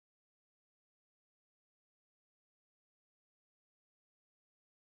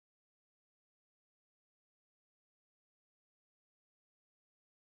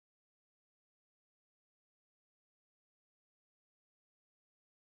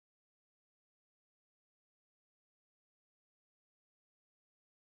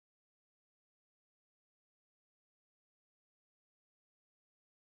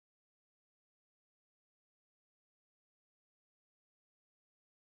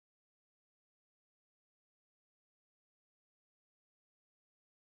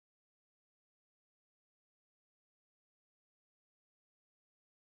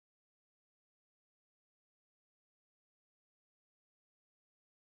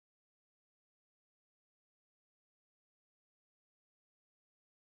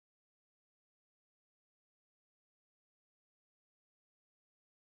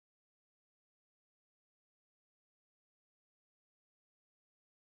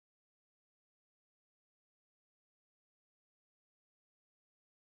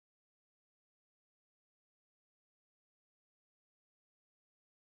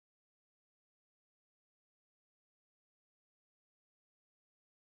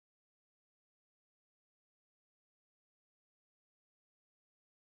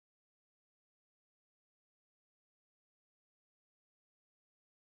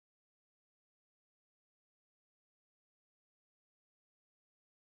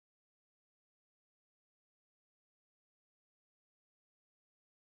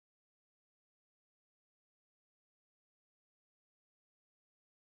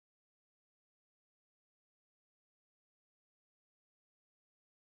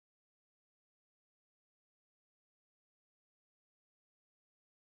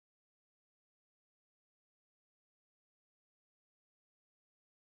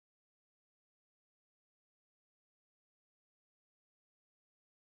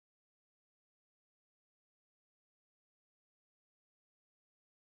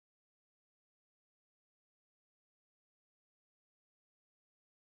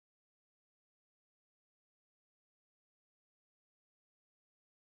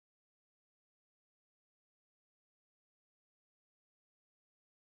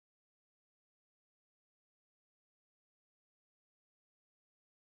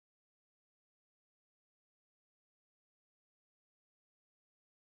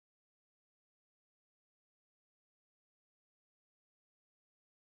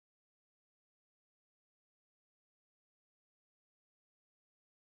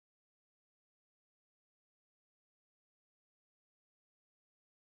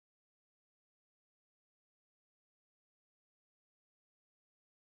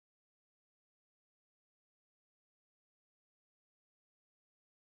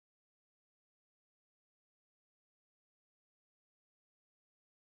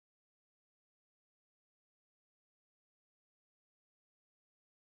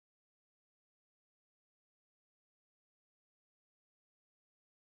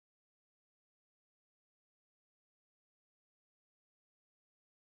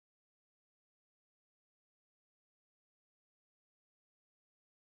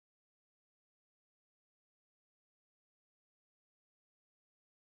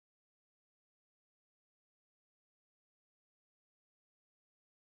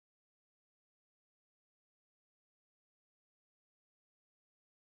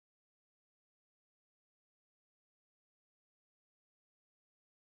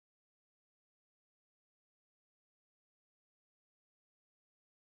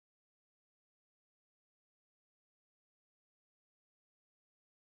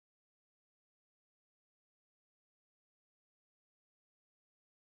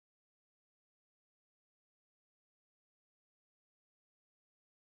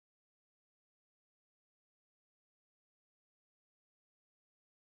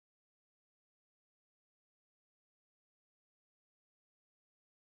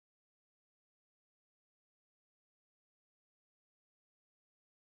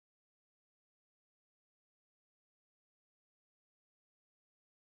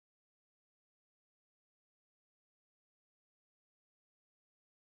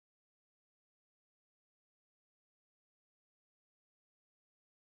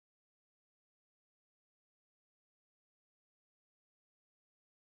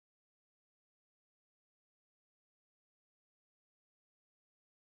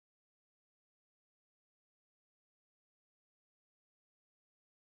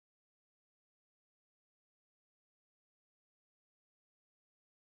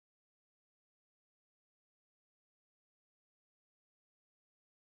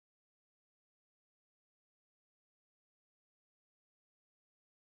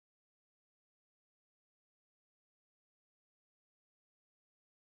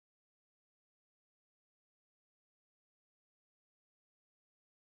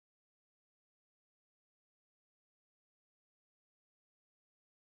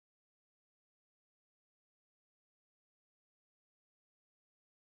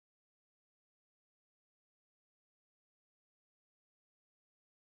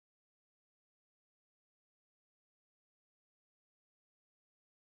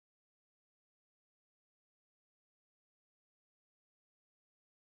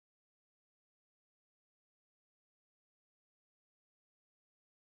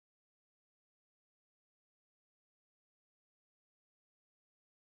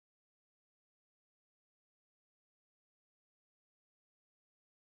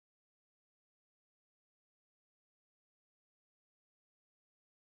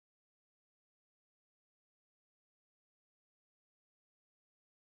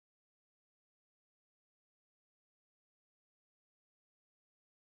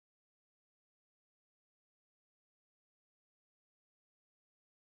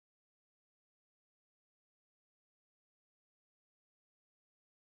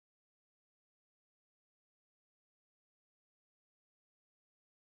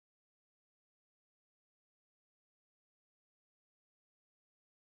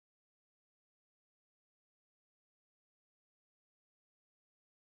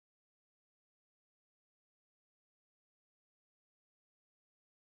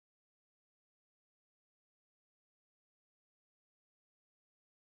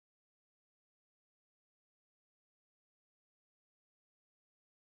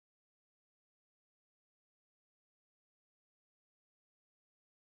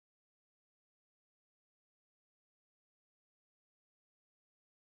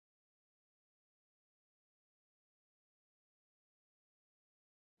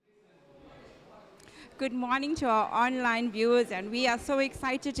Good morning to our online viewers, and we are so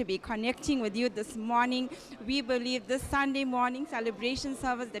excited to be connecting with you this morning. We believe this Sunday morning celebration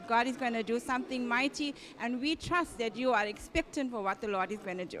service that God is going to do something mighty, and we trust that you are expectant for what the Lord is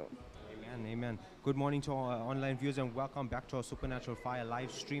going to do. Amen, amen. Good morning to our online viewers and welcome back to our Supernatural Fire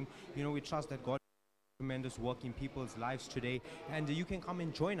live stream. You know, we trust that God tremendous work in people's lives today, and you can come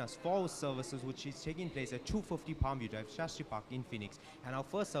and join us for our services, which is taking place at 250 Palmview Drive, Shastri Park in Phoenix. And our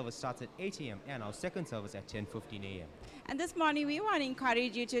first service starts at 8 a.m. and our second service at 10:15 a.m. And this morning, we want to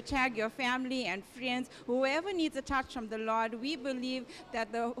encourage you to tag your family and friends, whoever needs a touch from the Lord. We believe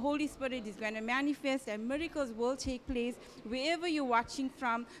that the Holy Spirit is going to manifest and miracles will take place wherever you're watching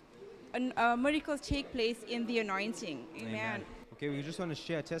from. Miracles take place in the anointing. Amen. Okay, we just want to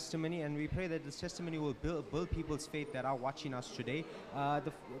share a testimony, and we pray that this testimony will build people's faith that are watching us today.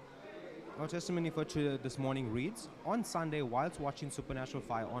 Our testimony for this morning reads, on Sunday, whilst watching Supernatural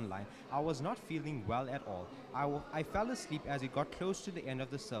Fire online, I was not feeling well at all. I fell asleep as it got close to the end of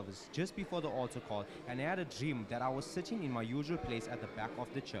the service, just before the altar call, and I had a dream that I was sitting in my usual place at the back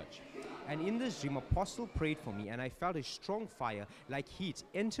of the church. And in this dream, Apostle prayed for me, and I felt a strong fire, like heat,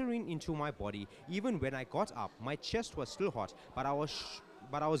 entering into my body. Even when I got up, my chest was still hot, but I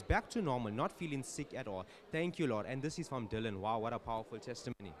was back to normal, not feeling sick at all. Thank you, Lord. And this is from Dylan. Wow, what a powerful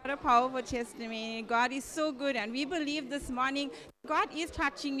testimony. What a powerful testimony. God is so good, and we believe this morning God is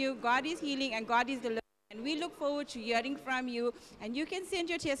touching you, God is healing, and God is delivering. And we look forward to hearing from you. And you can send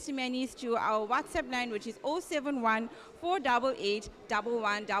your testimonies to our WhatsApp line, which is 071 488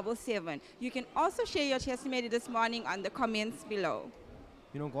 1177. You can also share your testimony this morning on the comments below.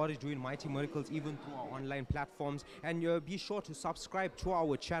 You know, God is doing mighty miracles even through our online platforms. And be sure to subscribe to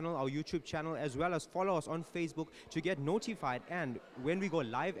our channel, our YouTube channel, as well as follow us on Facebook to get notified and when we go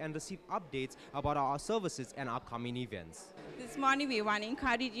live and receive updates about our services and upcoming events. This morning, we want to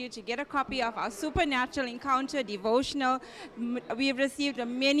encourage you to get a copy of our Supernatural Encounter devotional. We've received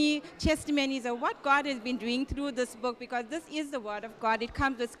many testimonies of what God has been doing through this book, because this is the Word of God. It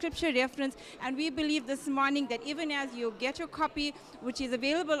comes with scripture reference, and we believe this morning that even as you get your copy, which is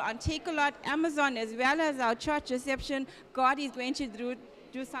available on Takealot, Amazon, as well as our church reception, God is going to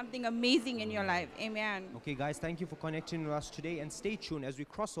do something amazing in your life. Amen. Okay, guys, thank you for connecting with us today, and stay tuned as we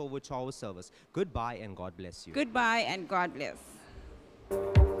cross over to our service. Goodbye and God bless you. Goodbye and God bless.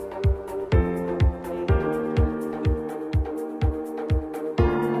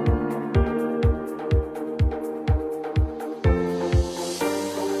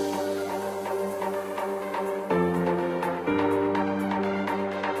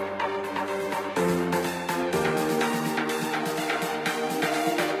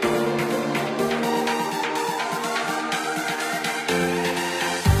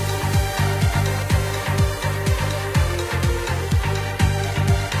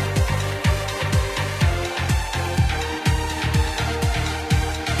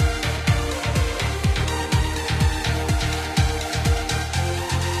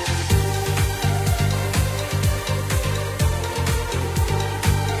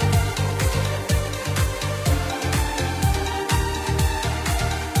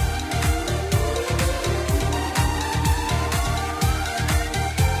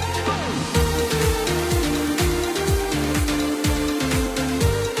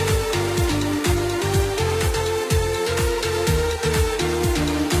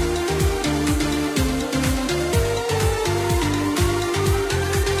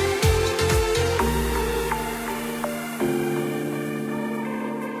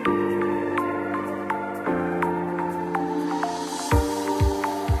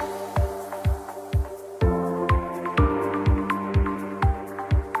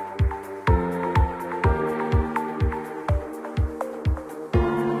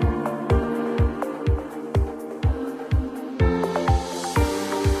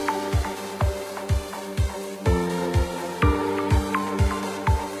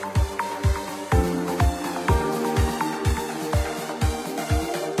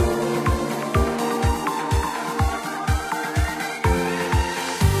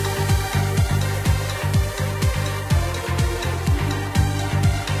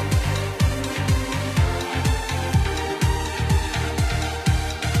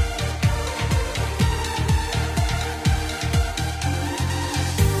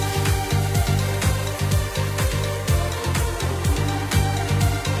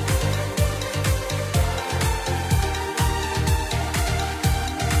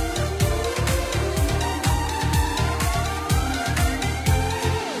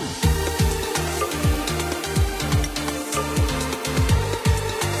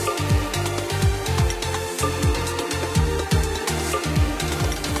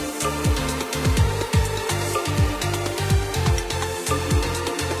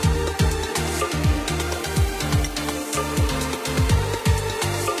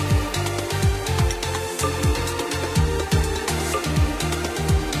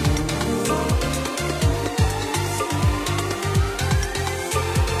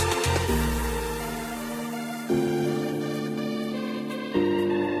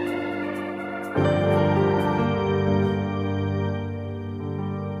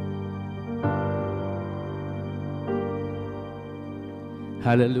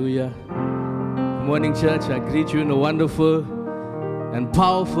 Hallelujah. Good morning, church. I greet you in the wonderful and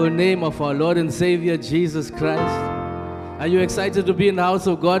powerful name of our Lord and Savior, Jesus Christ. Are you excited to be in the house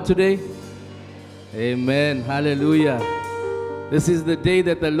of God today? Amen. Hallelujah. This is the day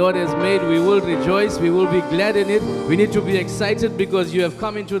that the Lord has made. We will rejoice. We will be glad in it. We need to be excited because you have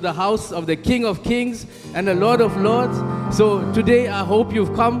come into the house of the King of Kings and the Lord of Lords. So today, I hope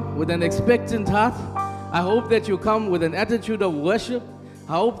you've come with an expectant heart. I hope that you come with an attitude of worship.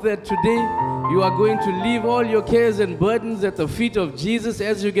 I hope that today you are going to leave all your cares and burdens at the feet of Jesus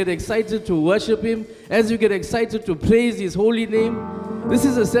as you get excited to worship Him, as you get excited to praise His holy name. This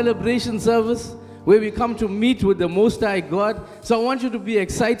is a celebration service where we come to meet with the Most High God. So I want you to be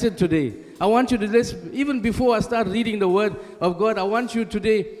excited today. I want you to, even before I start reading the Word of God, I want you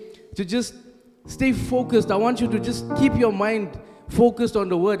today to just stay focused. I want you to just keep your mind focused on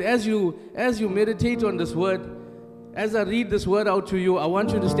the Word. As you meditate on this Word, as I read this Word out to you, I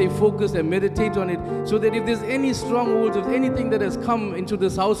want you to stay focused and meditate on it so that if there's any strongholds, if anything that has come into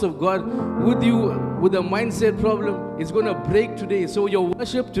this house of God with you, with a mindset problem, it's going to break today. So your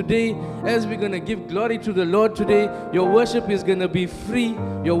worship today, as we're going to give glory to the Lord today, your worship is going to be free,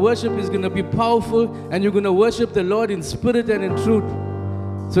 your worship is going to be powerful, and you're going to worship the Lord in spirit and in truth.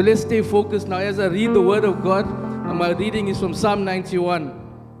 So let's stay focused now as I read the Word of God. And my reading is from Psalm 91.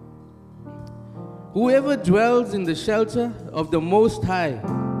 Whoever dwells in the shelter of the Most High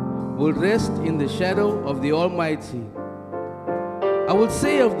will rest in the shadow of the Almighty. I will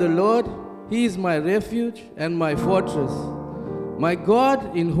say of the Lord, He is my refuge and my fortress, my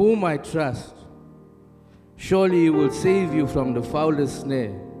God in whom I trust. Surely He will save you from the foulest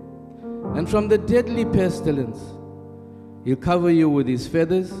snare and from the deadly pestilence. He'll cover you with His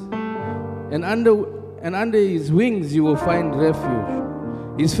feathers, and under His wings you will find refuge.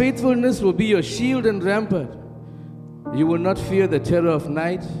 His faithfulness will be your shield and rampart. You will not fear the terror of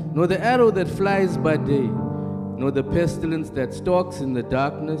night, nor the arrow that flies by day, nor the pestilence that stalks in the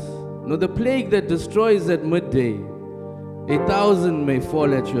darkness, nor the plague that destroys at midday. 1,000 may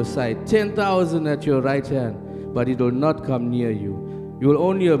fall at your side, 10,000 at your right hand, but it will not come near you. You will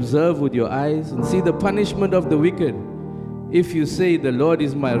only observe with your eyes and see the punishment of the wicked. If you say, the Lord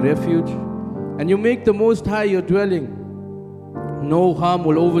is my refuge, and you make the Most High your dwelling, no harm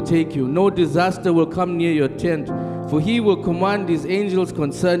will overtake you, no disaster will come near your tent, for He will command His angels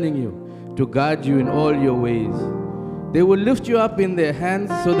concerning you to guard you in all your ways. They will lift you up in their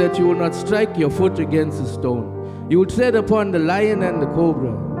hands so that you will not strike your foot against a stone. You will tread upon the lion and the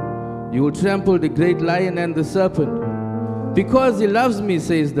cobra. You will trample the great lion and the serpent. Because He loves me,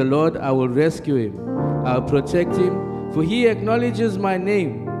 says the Lord, I will rescue Him. I will protect Him, for He acknowledges my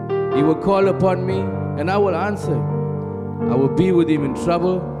name. He will call upon me, and I will answer Him. I will be with him in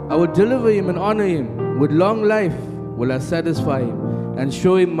trouble. I will deliver him and honor him. With long life will I satisfy him and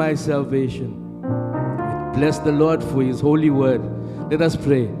show him my salvation. Bless the Lord for His holy word. Let us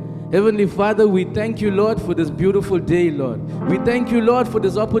pray. Heavenly Father, we thank you, Lord, for this beautiful day, Lord. We thank you, Lord, for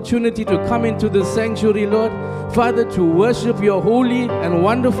this opportunity to come into this sanctuary, Lord. Father, to worship your holy and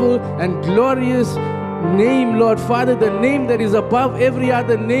wonderful and glorious name, Lord Father, the name that is above every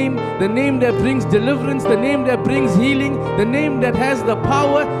other name, the name that brings deliverance, the name that brings healing, the name that has the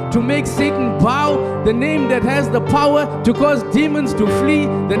power to make Satan bow, the name that has the power to cause demons to flee,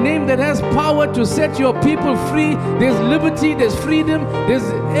 the name that has power to set your people free. There's liberty, there's freedom, there's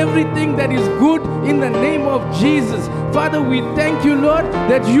everything that is good in the name of Jesus. Father, we thank you, Lord,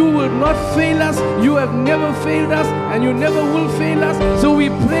 that you will not fail us. You have never failed us, and you never will fail us. So we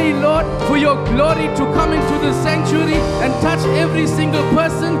pray, Lord, for your glory to come into the sanctuary and touch every single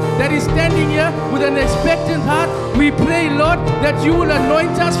person that is standing here with an expectant heart. We pray, Lord, that you will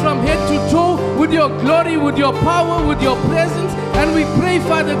anoint us from head to toe with your glory, with your power, with your presence. And we pray,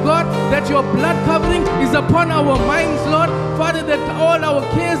 Father God, that your blood covering is upon our minds, Lord. Father, that all our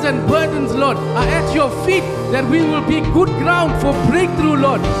cares and burdens, Lord, are at your feet, that we will be good ground for breakthrough,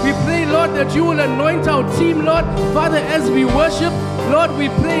 Lord. We pray, Lord, that you will anoint our team, Lord. Father, as we worship, Lord, we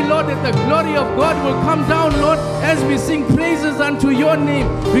pray, Lord, that the glory of God will come down, Lord, as we sing praises unto your name.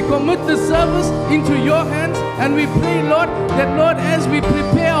 We commit the service into your hands, and we pray, Lord, that, Lord, as we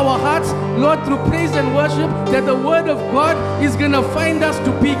prepare our hearts, Lord, through praise and worship, that the word of God is going to find us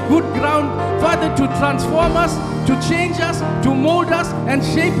to be good ground, Father, to transform us, to change us, to mold us and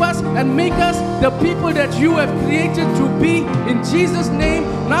shape us and make us the people that you have created to be, in Jesus' name.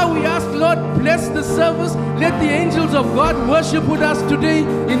 Now we ask, Lord, bless the service. Let the angels of God worship with us today.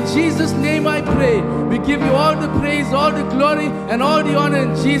 In Jesus' name I pray. We give you all the praise, all the glory, and all the honor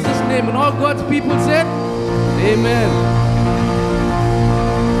in Jesus' name. And all God's people said, amen.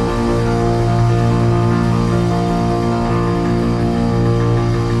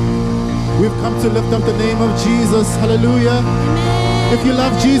 time to lift up the name of Jesus. Hallelujah. Amen. If you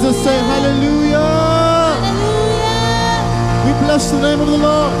love Jesus, say hallelujah. Hallelujah. We bless the name of the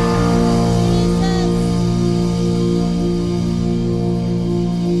Lord.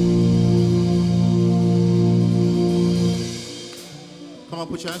 Come on,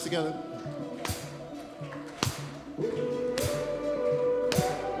 put your hands together.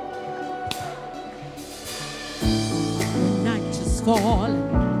 When night is falling,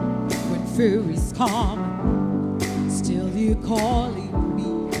 when fear is coming, still you're calling me.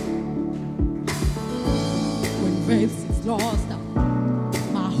 When faith is lost,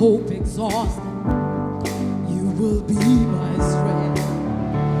 my hope exhausted, you will be my strength.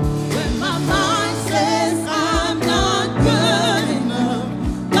 When my mind says I'm not good enough,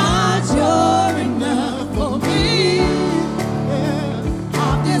 God, you're enough for me.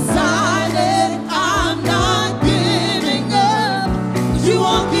 I've decided I'm not giving up, 'cause you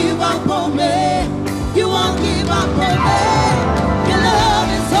won't give up on me. You won't give up on me. Your love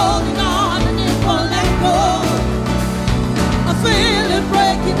is holding on and it won't let go. I feel it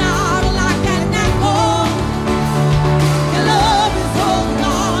breaking out like an echo. Your love is holding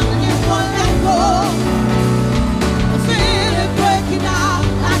on and it won't let go. I feel it breaking out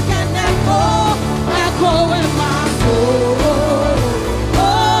like an echo, echo in my soul.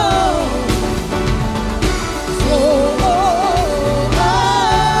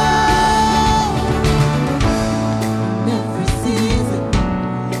 Every season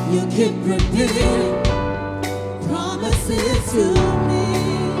you keep repeating promises to me.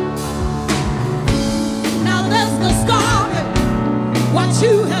 Now there's no stopping what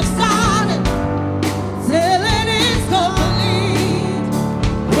you have started, till it is complete.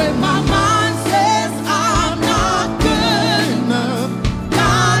 When my mind says I'm not good enough,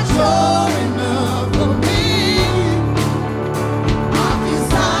 God, you're enough for me. I've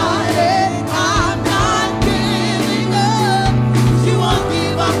decided I'm not giving up, 'cause you won't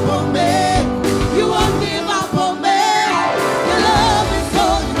give up on me. You won't give up on me. Your love is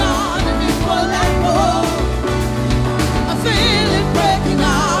holding on and it won't let go. I feel it breaking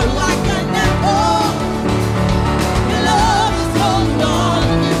out like an echo. Your love is holding on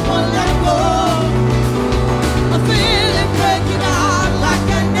and it won't let go. I feel it breaking out like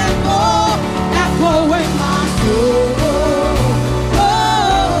an echo, echo in my soul.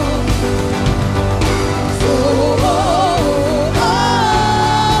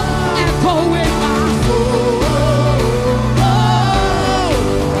 Echo in my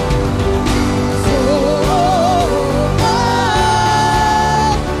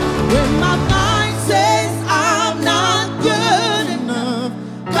when my mind says I'm not good enough,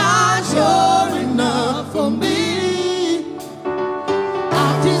 God, you're enough for me.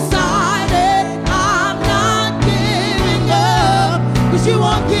 I've decided I'm not giving up, 'cause you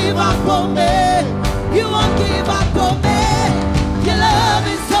won't give up on me. You won't give up on me. Your love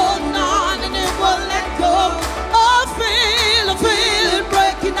is holding on and it won't let go. Oh, I feel it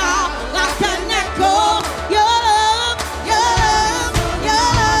breaking out like an echo. Your love, your love, your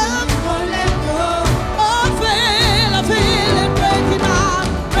love won't let go. Oh, I feel it breaking out,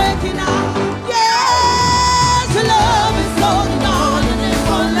 breaking out. Yes, your love is holding on and it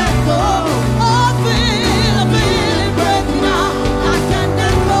won't let go. Oh, I feel it breaking out like an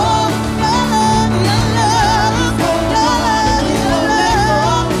echo. Your love, your love, your love, your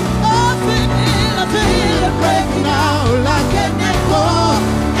love. Oh, I feel it breaking out like an echo,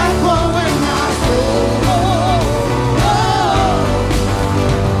 echo in my soul. Echo in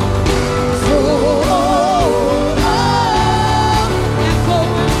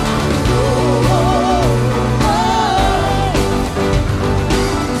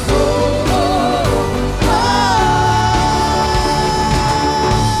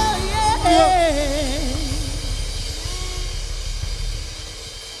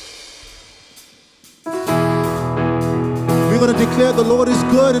We're going to declare the Lord is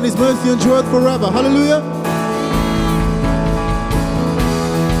good and his mercy endureth forever. Hallelujah.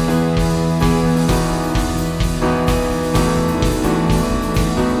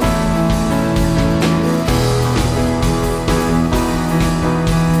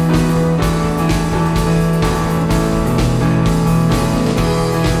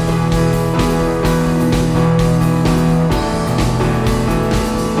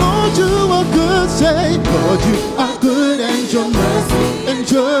 Lord, you are good, say, Lord, you are good and your mercy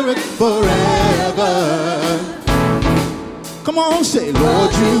endureth forever. Come on, say,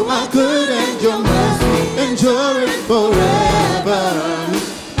 Lord, you are good and your mercy endureth forever.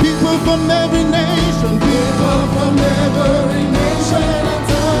 People from every nation, people from every nation and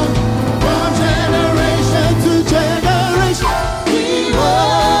tongue, from generation to generation, we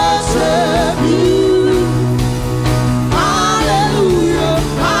worship you.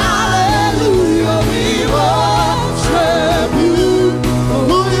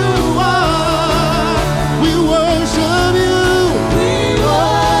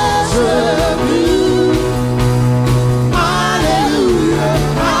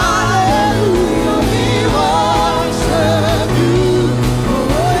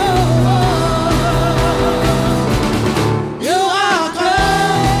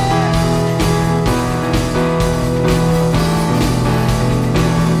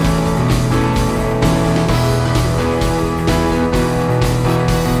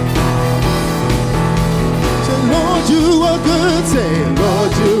 are good. Say,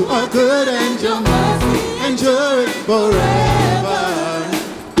 Lord, you are good and your mercy endureth forever.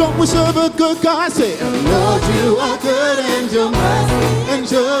 Don't we serve a good God? Say, Lord, you are good and your mercy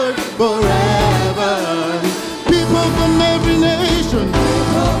endureth forever. People from every nation,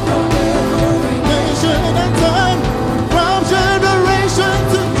 nation and tongue, from generation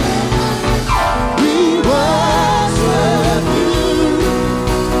to we worship you.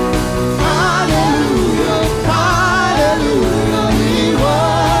 Hallelujah, hallelujah, we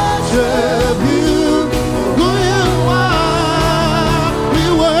worship you. Who you are, we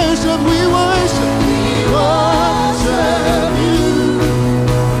worship, we worship, we worship you.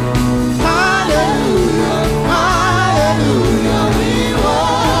 Hallelujah, hallelujah, we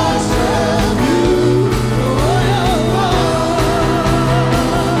worship you. Oh, you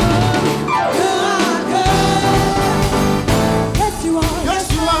are good. Yes, you are. Yes,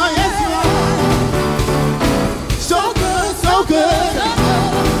 you are, yes, you are. So good, so good.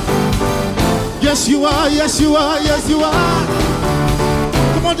 Yes, you are, yes, you are, yes, you are.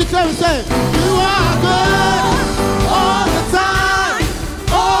 Come on, declare and say, you are good all the time,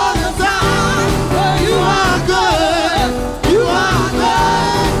 all the time. You are good, you are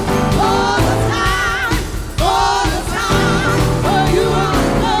good all the time, all the time. You are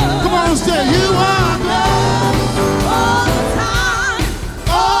good. Come on, say, you are good all the time,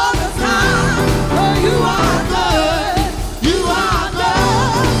 all the time. You are good, you are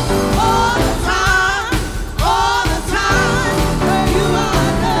good all the time, all the time. You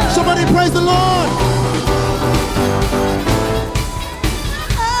are good. Somebody praise the Lord.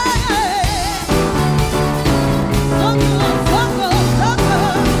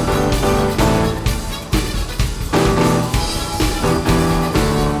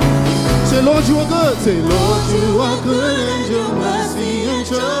 Say, Lord, you are good. Say, Lord, you are good and your mercy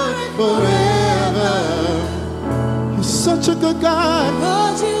endureth forever. You're such a good God.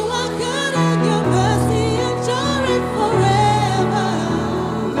 Lord, you are good and your mercy endureth forever.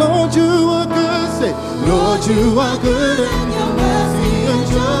 Lord, you are good. Say, Lord, you are good and your mercy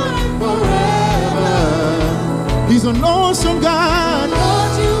endureth forever. He's an awesome God.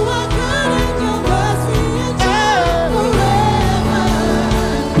 Lord, you are good and your mercy endureth forever.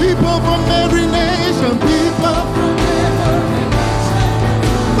 People from every nation, people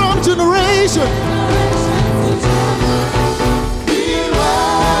from generation. We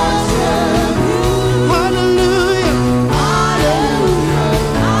worship you. Hallelujah. Hallelujah.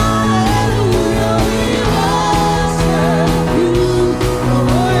 Hallelujah, we worship you. Oh,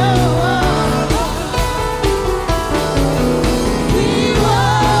 we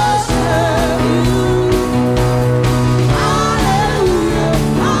worship you. Hallelujah,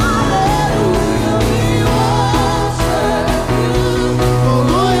 hallelujah, we worship you.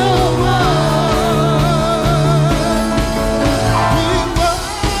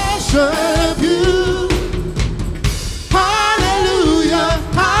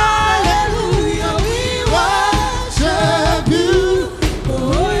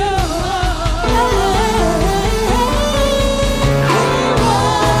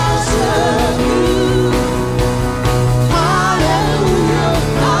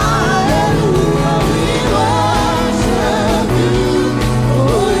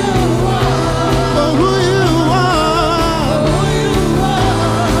 Oh,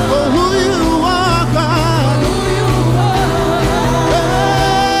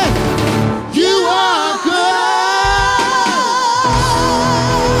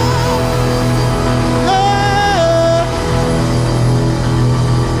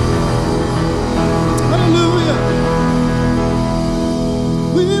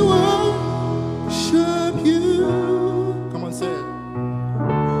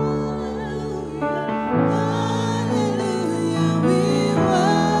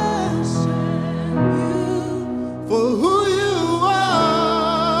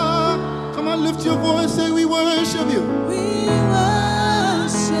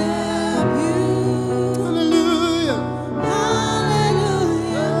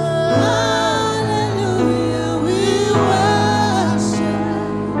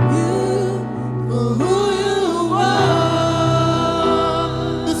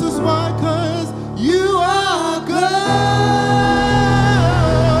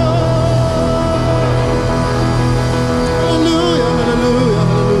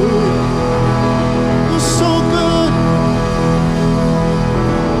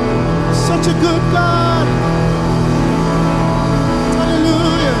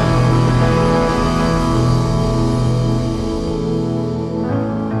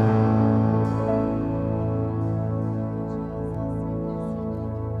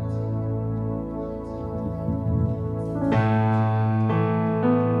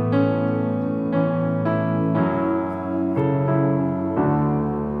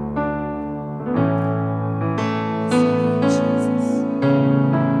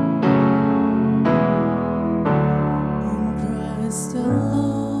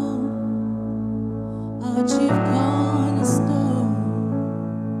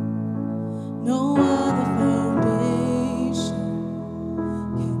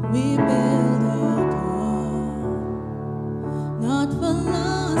 we build upon, not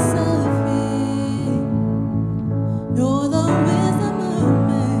philosophy, nor the wisdom of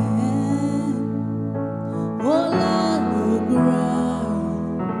man. Oh Lord, the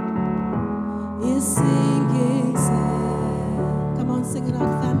ground is sinking sand. Come on, sing it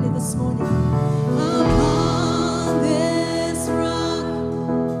out, family, this morning. Upon this rock,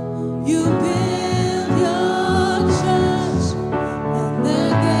 you build your church, and the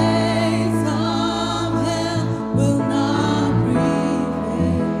gates of hell will not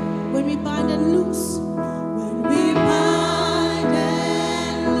prevail. When we bind and loose, when we bind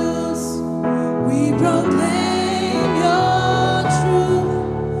and loose, we proclaim your truth,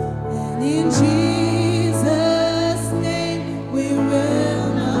 and in Jesus' name we will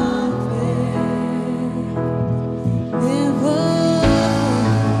not fail.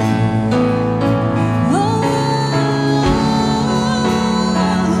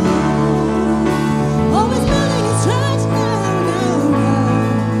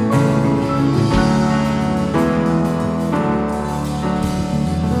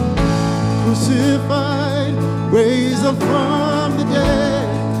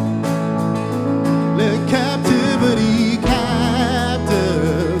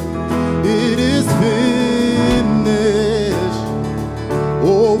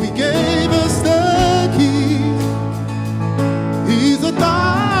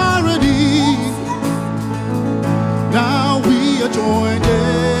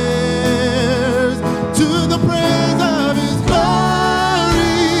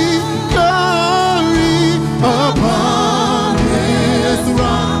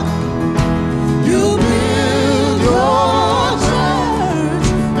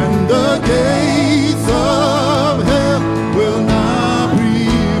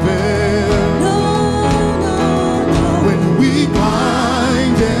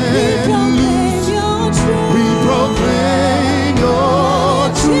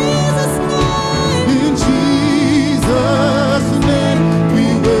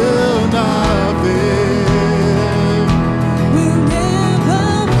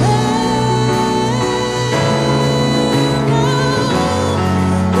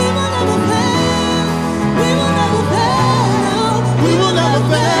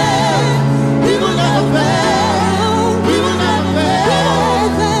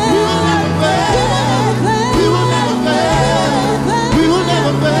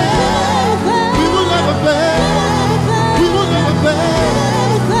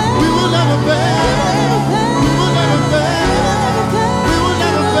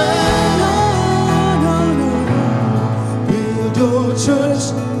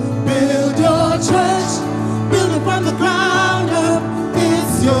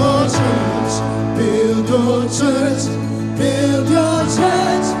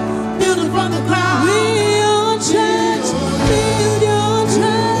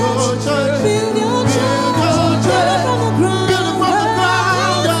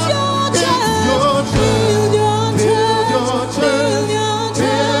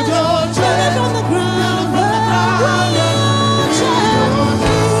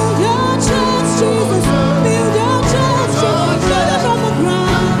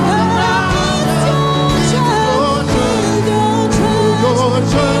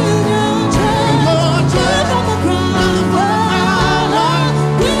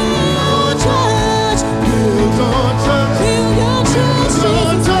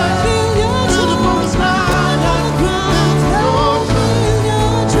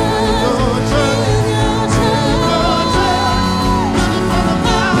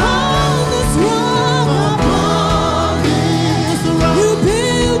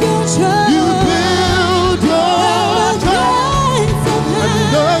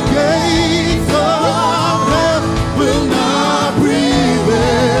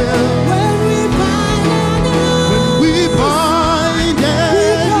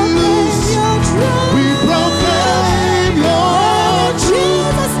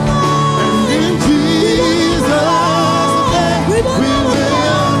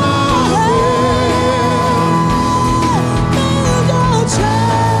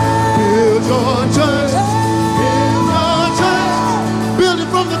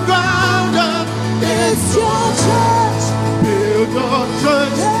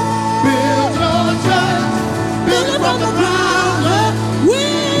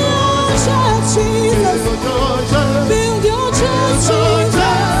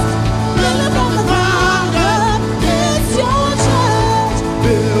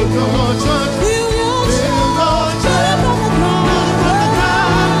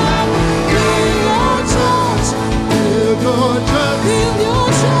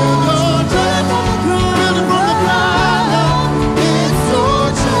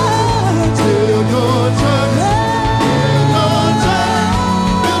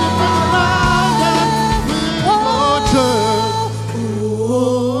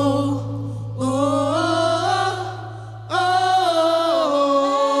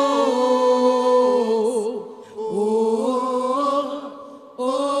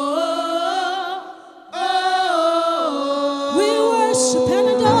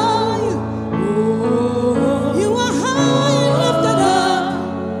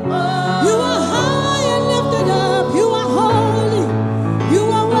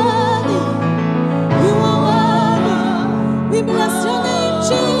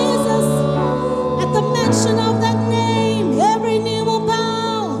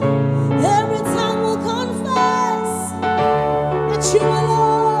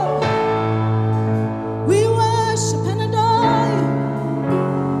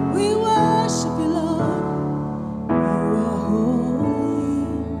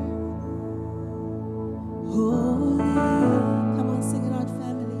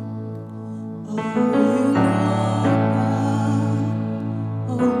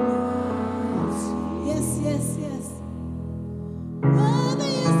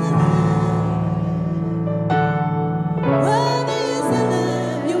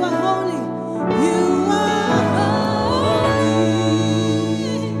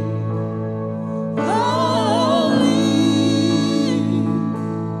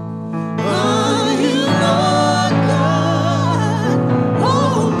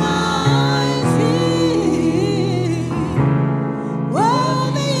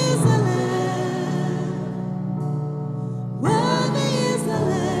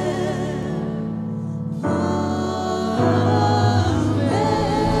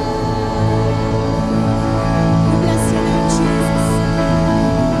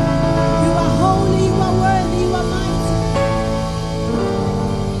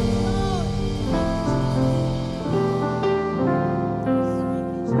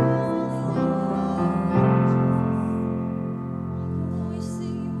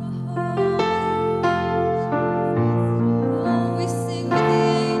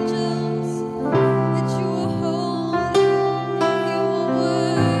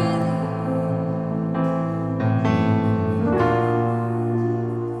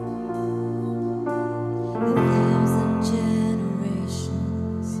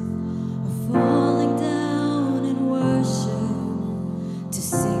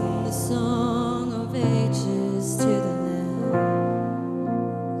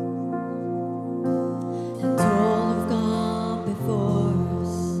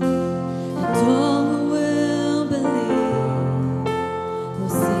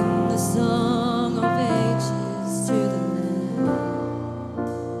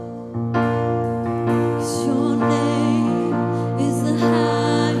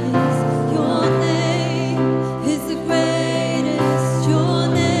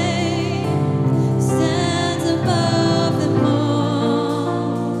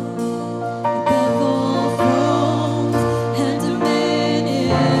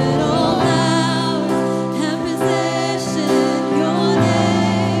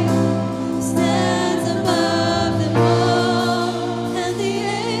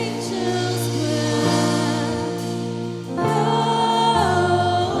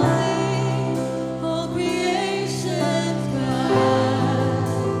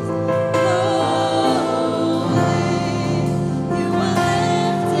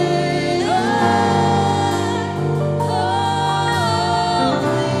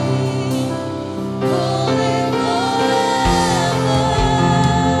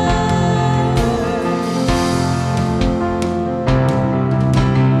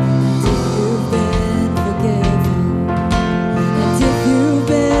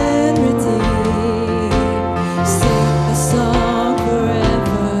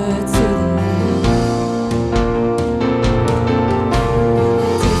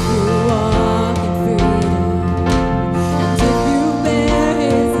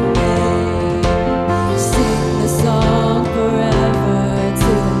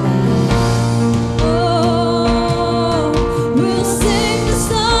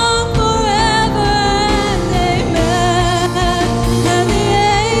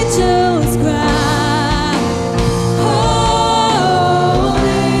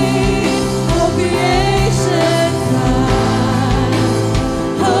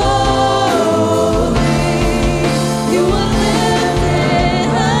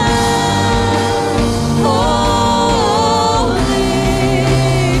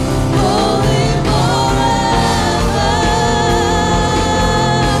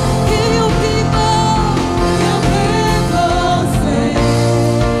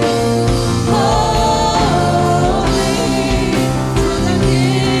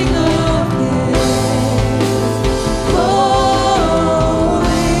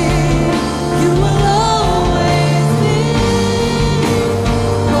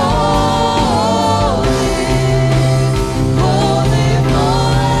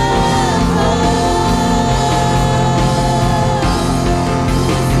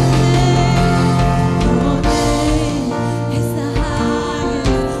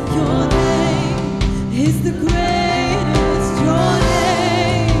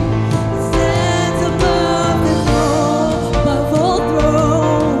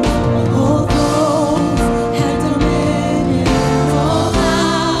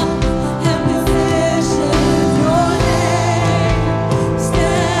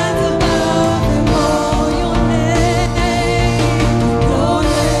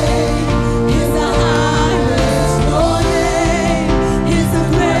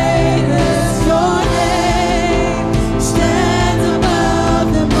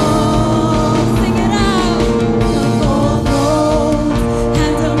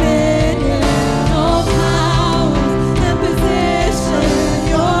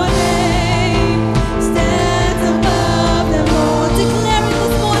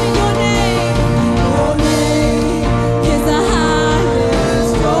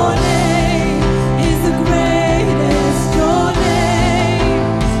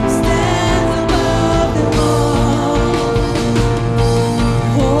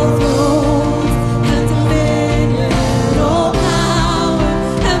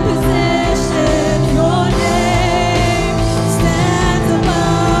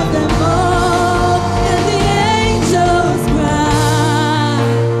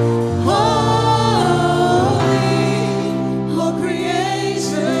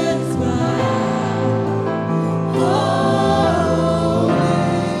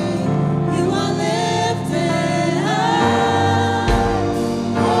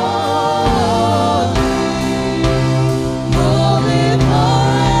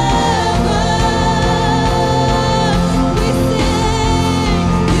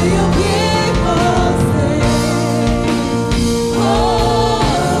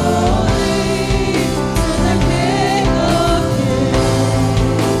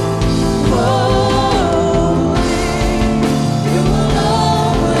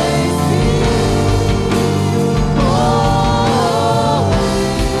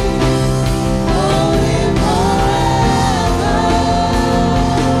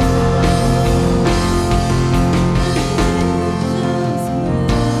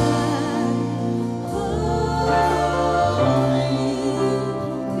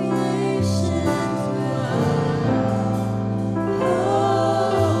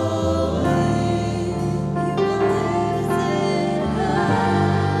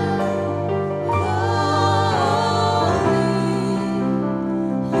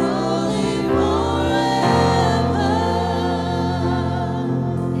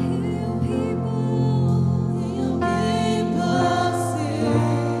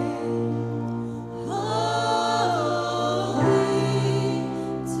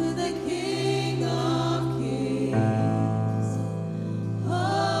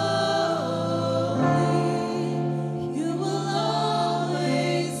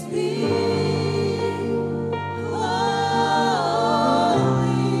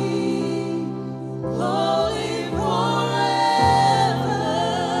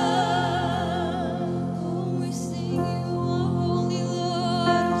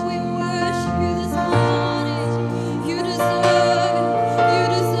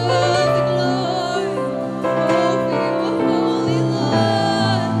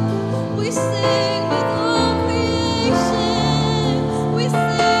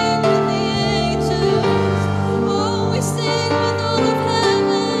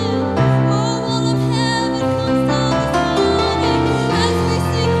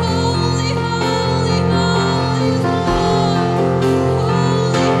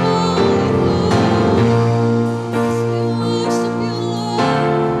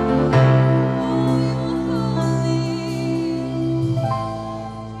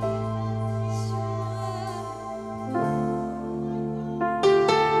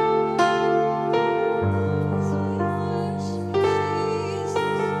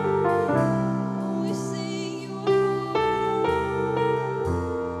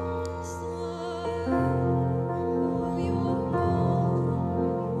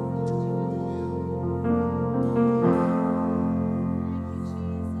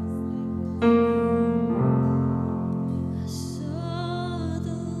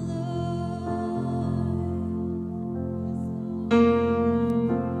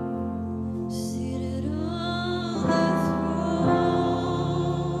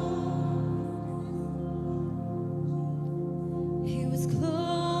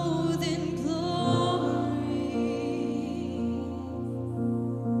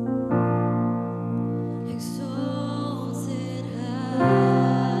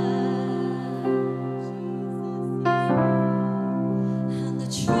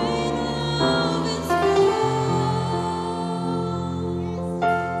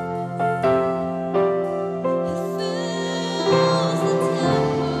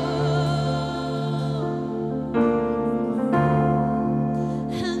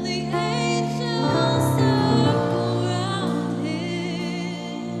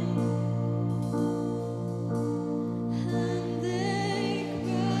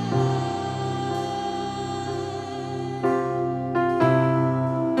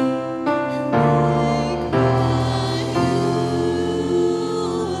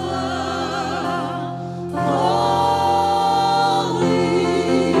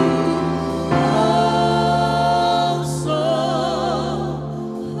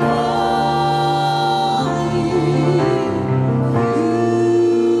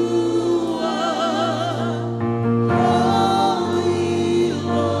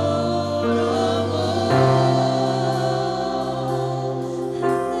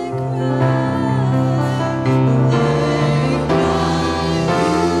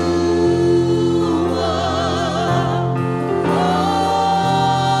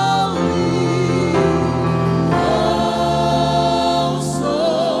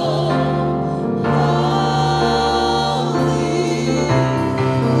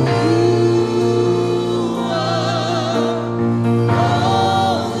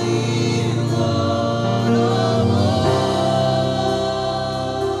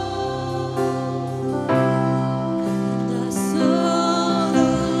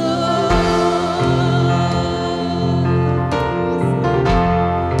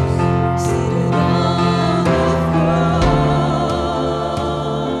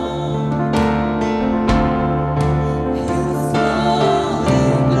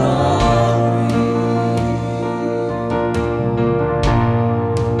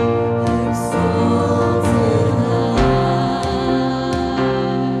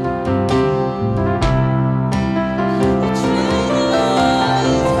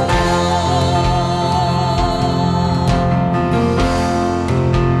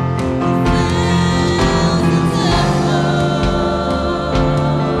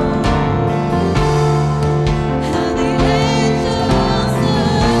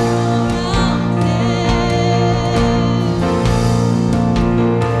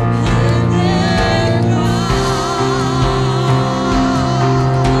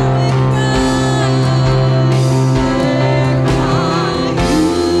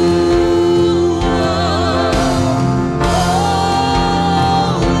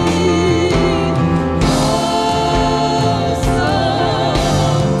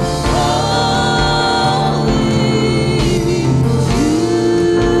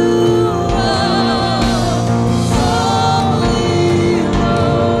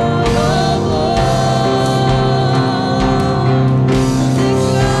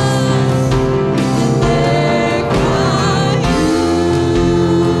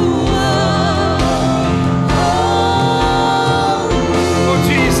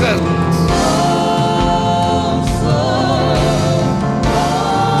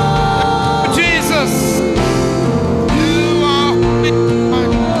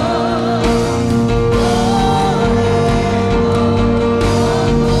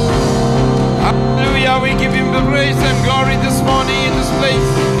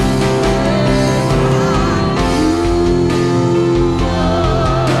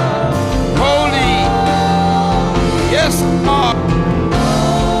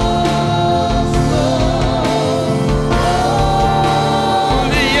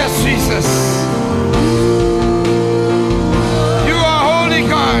 Jesus. You are holy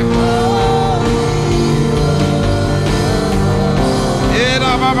God.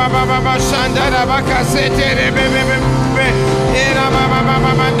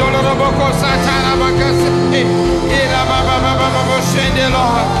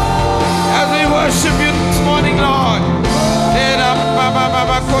 Lord, as we worship you this morning, Lord,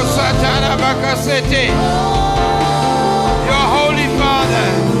 your holy Father,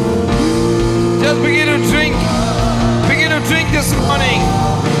 just begin to drink this morning.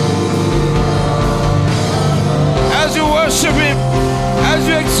 As you worship Him, as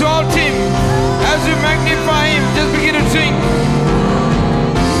you exalt Him, as you magnify Him, just begin to drink.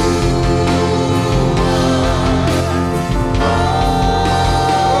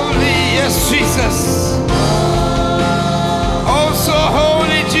 Holy, yes, Jesus. Oh, so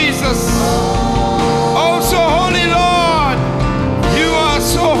holy, Jesus. Oh, so holy, Lord. You are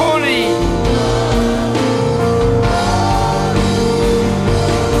so holy.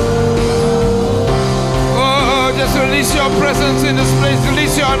 Oh, just release your presence in this place.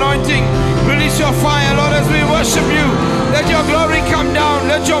 Release your anointing. Release your fire, Lord, as we worship you. Let your glory come down.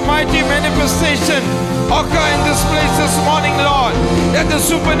 Let your mighty manifestation occur in this place this morning, Lord. Let the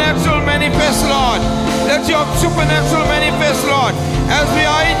supernatural manifest, Lord. Let your supernatural manifest, Lord, as we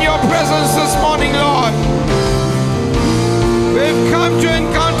are in your presence this morning, Lord. We've come to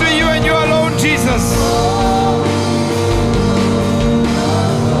encounter you and you alone, Jesus.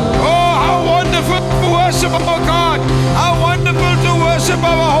 Oh, how wonderful to worship our God. How wonderful to worship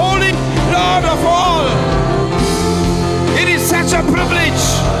our holy Lord of all. It is such a privilege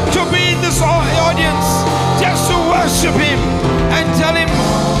to be in this audience, just to worship Him and tell Him,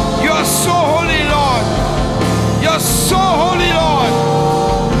 you are so holy, Lord. You're so holy, Lord.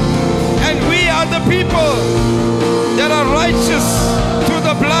 And we are the people that are righteous through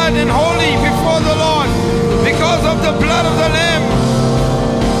the blood and holy before the Lord because of the blood of the Lamb.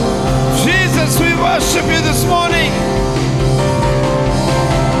 Jesus, we worship you this morning.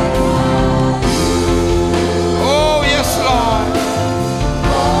 Oh, yes, Lord.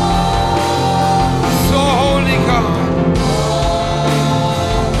 So holy, God.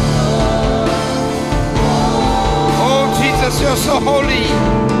 You're so holy.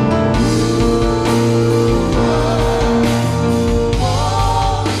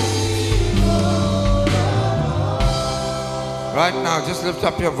 Right now, just lift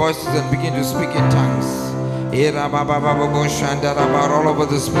up your voices and begin to speak in tongues. All over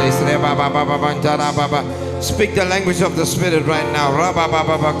this place. Speak the language of the Spirit right now.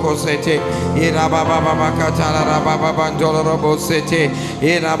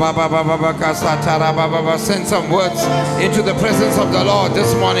 Send some words into the presence of the Lord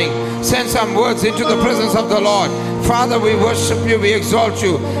this morning. Send some words into the presence of the Lord. Father, we worship you, we exalt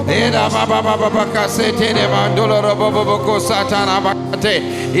you.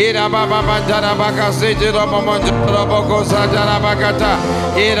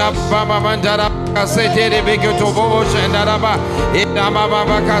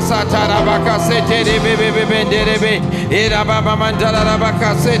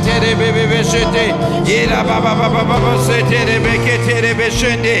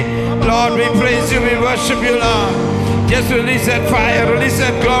 Lord, we praise you, we worship you, Lord. Just release that fire, release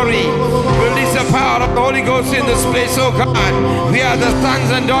that glory, release the power of the Holy Ghost in this place, oh God. We are the sons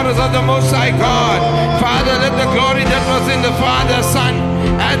and daughters of the Most High God. Father, let the glory that was in the Father, Son,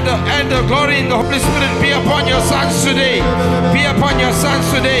 and the glory in the Holy Spirit be upon your sons today. Be upon your sons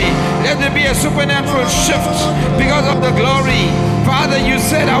today. Let there be a supernatural shift because of the glory. Father, you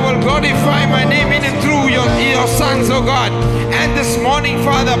said, I will glorify my name in and through your sons, oh God. And this morning,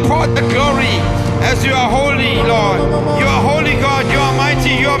 Father, pour the glory as you are holy, Lord. You are holy, God. You are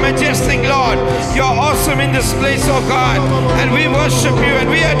mighty. You are majestic, Lord. You are awesome in this place, oh God. And we worship you and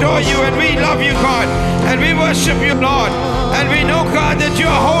we adore you and we love you, God. And we worship you, Lord. And we know, God, that you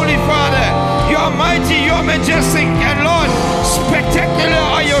are holy, Father. You are mighty. You are majestic. And Lord, spectacular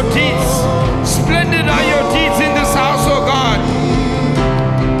are your deeds. Splendid are your deeds in this house, oh God.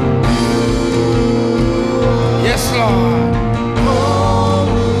 Yes, Lord.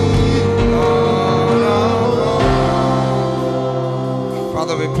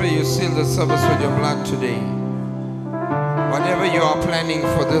 Father, we pray you seal the service with your blood today. Whatever you are planning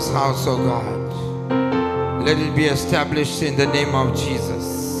for this house, oh God, let it be established in the name of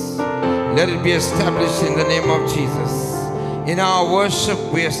Jesus. Let it be established in the name of Jesus. In our worship,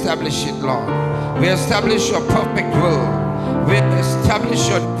 we establish it, Lord. We establish your perfect will. We establish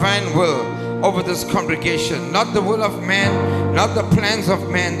your divine will over this congregation. Not the will of man, not the plans of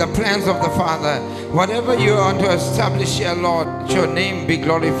man, the plans of the Father. Whatever you want to establish here, Lord, let your name be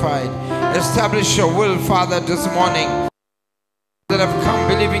glorified. Establish your will, Father, this morning, that have come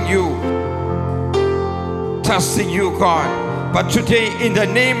believing you, trusting you, God. But today, in the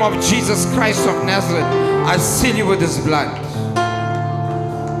name of Jesus Christ of Nazareth, I seal you with His blood.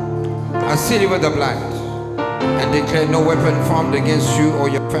 I seal you with the blood and declare no weapon formed against you or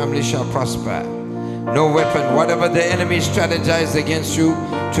your family shall prosper. No weapon, whatever the enemy strategized against you,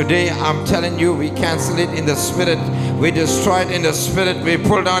 today I'm telling you, we cancel it in the spirit. We destroy it in the spirit. We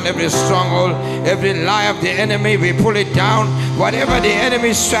pull down every stronghold, every lie of the enemy, we pull it down. Whatever the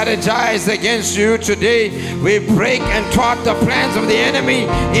enemy strategized against you today, we break and thwart the plans of the enemy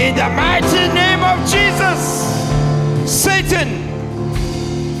in the mighty name of Jesus. Satan,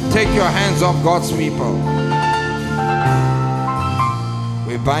 take your hands off God's people.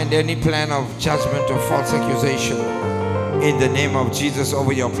 We bind any plan of judgment or false accusation in the name of Jesus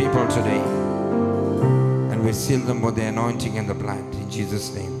over your people today. And we seal them with the anointing and the blood in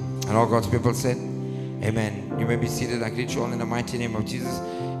Jesus' name. And all God's people said, amen. You may be seated. I greet you all in the mighty name of Jesus.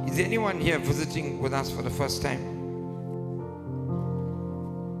 Is there anyone here visiting with us for the first time?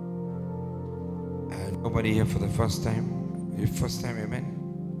 Nobody here for the first time? Your first time,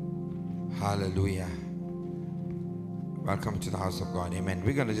 amen. Hallelujah. Welcome to the house of God. Amen.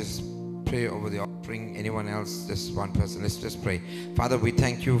 We're going to just pray over the offering. Anyone else? Just one person. Let's just pray. Father, we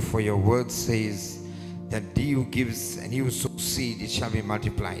thank you for your word says that he who gives and he who sows seed, it shall be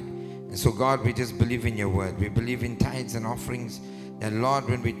multiplied. And so God, we just believe in your word. We believe in tithes and offerings. And Lord,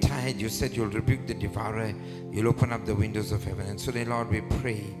 when we tithe, you said you'll rebuke the devourer. You'll open up the windows of heaven. And so then, Lord, we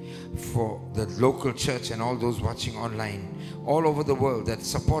pray for the local church and all those watching online, all over the world that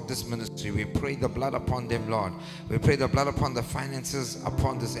support this ministry. We pray the blood upon them, Lord. We pray the blood upon the finances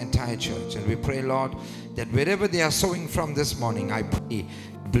upon this entire church. And we pray, Lord, that wherever they are sowing from this morning, I pray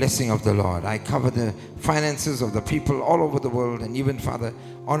blessing of the Lord. I cover the finances of the people all over the world, and even, Father,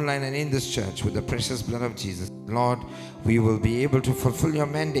 online and in this church with the precious blood of Jesus. Lord, we will be able to fulfill your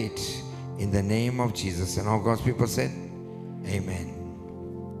mandate in the name of Jesus. And all God's people said, amen.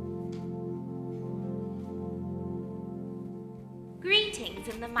 Greetings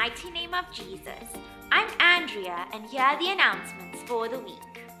in the mighty name of Jesus. I'm Andrea, and here are the announcements for the week.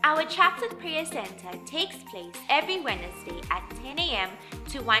 Our Chaplet Prayer Center takes place every Wednesday at 10 a.m.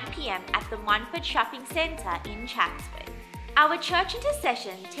 to 1 p.m. at the Montfort Shopping Center in Chatsworth. Our church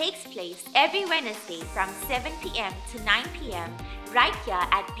intercession takes place every Wednesday from 7 p.m. to 9 p.m. right here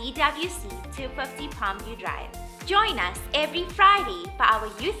at BWC 250 Palmview Drive. Join us every Friday for our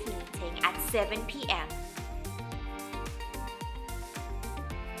youth meeting at 7 p.m.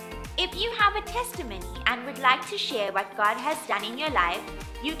 If you have a testimony and would like to share what God has done in your life,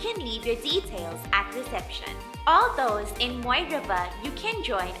 you can leave your details at reception. All those in Moy River, you can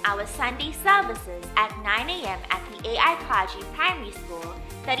join our Sunday services at 9 a.m. at the A.I. Kaji Primary School,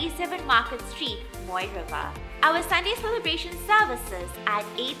 37 Market Street, Moy River. Our Sunday celebration services at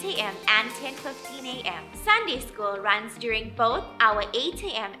 8 a.m. and 10:15 a.m. Sunday school runs during both our 8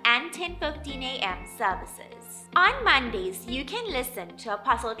 a.m. and 10:15 a.m. services. On Mondays, you can listen to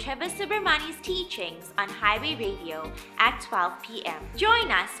Apostle Trevor Subramani's teachings on Highway Radio at 12 p.m.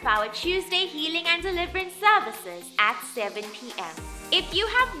 Join us for our Tuesday Healing and Deliverance services at 7 p.m. If you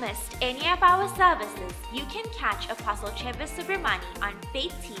have missed any of our services, you can catch Apostle Trevor Subramani on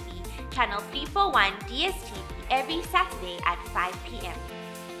Faith TV, channel 341 DSTV every Saturday at 5 p.m.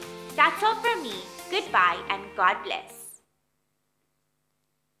 That's all from me. Goodbye and God bless.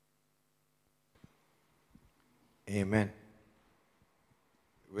 Amen.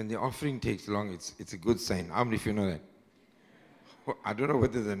 When the offering takes long, it's a good sign. How many of you know that? I don't know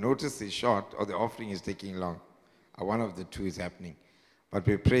whether the notice is short or the offering is taking long. One of the two is happening. But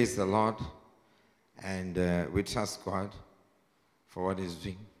we praise the Lord and we trust God for what He's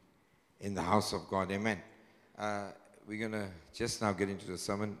doing in the house of God. Amen. We're going to just now get into the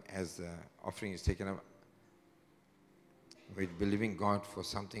sermon as the offering is taken up. We're believing God for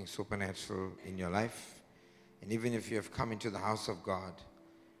something supernatural in your life. And even if you have come into the house of God,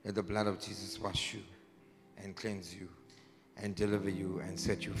 let the blood of Jesus wash you and cleanse you and deliver you and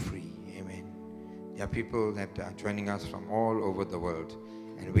set you free. Amen. There are people that are joining us from all over the world,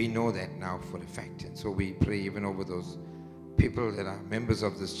 and we know that now for a fact. And so we pray even over those people that are members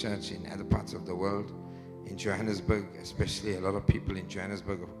of this church in other parts of the world. In Johannesburg, especially, a lot of people in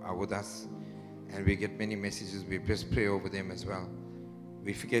Johannesburg are with us, and we get many messages. We just pray over them as well.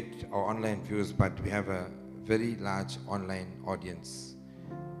 We forget our online viewers, but we have a very large online audience,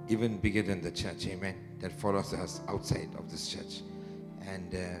 even bigger than the church, amen, that follows us outside of this church.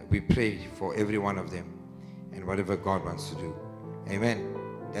 And we pray for every one of them. and whatever God wants to do. Amen.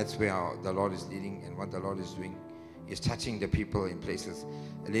 That's where the Lord is leading, and what the Lord is doing is touching the people in places.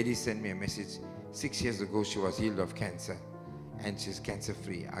 A lady sent me a message 6 years ago. She was healed of cancer, and she's cancer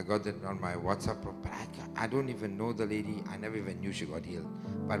free. I got that on my WhatsApp, but I don't even know the lady. I never even knew she got healed.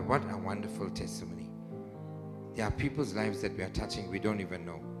 But what a wonderful testimony. There are people's lives that we are touching, we don't even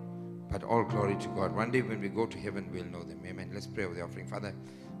know. But all glory to God. One day when we go to heaven, we'll know them. Amen. Let's pray with the offering. Father,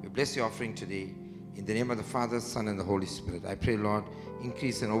 we bless the offering today. In the name of the Father, Son, and the Holy Spirit, I pray, Lord,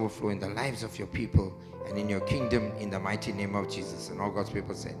 increase and overflow in the lives of your people and in your kingdom, in the mighty name of Jesus. And all God's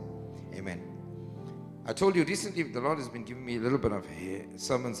people said, amen. I told you recently, the Lord has been giving me a little bit of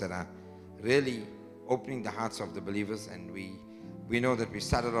sermons that are really opening the hearts of the believers. And we know that we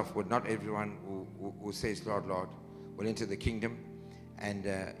started off with not everyone who says, Lord, Lord, will enter the kingdom. And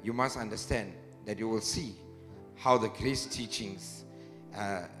you must understand that you will see how the grace teachings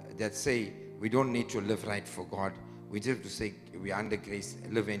that say we don't need to live right for God, we just have to say we are under grace,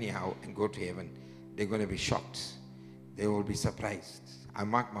 live anyhow, and go to heaven. They're going to be shocked. They will be surprised. I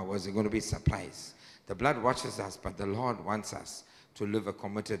mark my words, they're going to be surprised. The blood washes us, but the Lord wants us to live a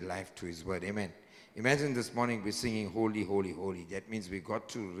committed life to His word. Amen. Imagine this morning we're singing holy, holy, holy. That means we got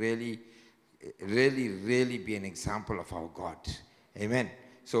to really be an example of our God. Amen.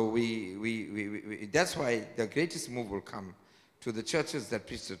 So that's why the greatest move will come to the churches that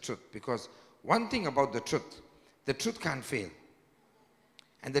preach the truth. Because one thing about the truth can't fail.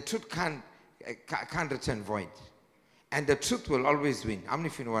 And the truth can't return void. And the truth will always win. How many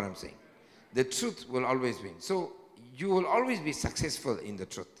of you know what I'm saying? The truth will always win. So you will always be successful in the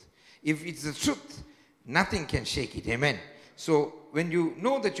truth. If it's the truth, nothing can shake it. Amen. So when you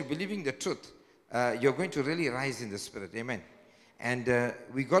know that you're believing the truth, you're going to really rise in the spirit. Amen. And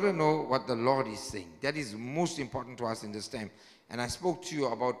we got to know what the Lord is saying. That is most important to us in this time. And I spoke to you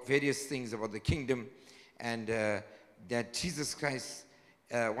about various things about the kingdom, and that Jesus Christ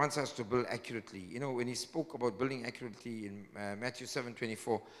wants us to build accurately. You know, when He spoke about building accurately in Matthew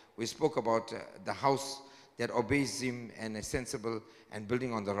 7:24, we spoke about the house that obeys Him and is sensible and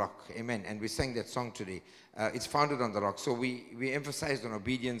building on the rock. Amen. And we sang that song today. It's founded on the rock. So we emphasized on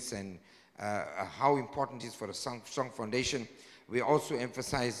obedience and how important it is for a strong foundation. We also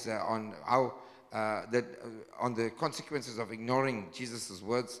emphasize on how on the consequences of ignoring Jesus'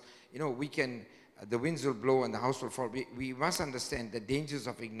 words. You know, the winds will blow and the house will fall. We must understand the dangers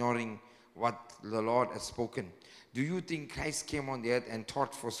of ignoring what the Lord has spoken. Do you think Christ came on the earth and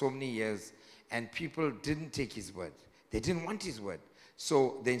taught for so many years and people didn't take His word? They didn't want His word.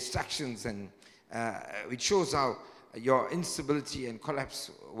 So the instructions, and it shows how your instability and collapse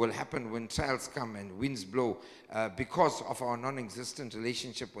will happen when trials come and winds blow because of our non-existent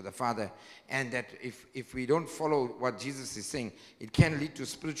relationship with the Father. And that if we don't follow what Jesus is saying, it can lead to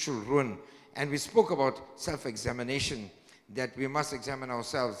spiritual ruin. And we spoke about self-examination, that we must examine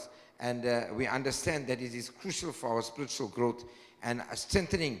ourselves, and we understand that it is crucial for our spiritual growth and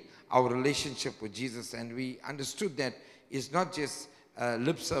strengthening our relationship with Jesus. And we understood that it's not just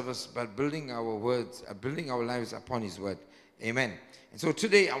lip service, but building our words, building our lives upon His word. Amen. And so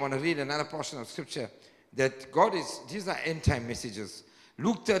today I want to read another portion of scripture that these are end time messages.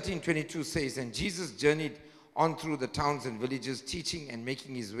 Luke 13:22 says, and Jesus journeyed on through the towns and villages, teaching and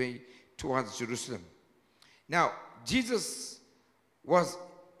making His way towards Jerusalem. Now, Jesus was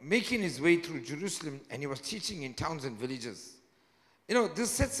making His way through Jerusalem, and He was teaching in towns and villages. You know,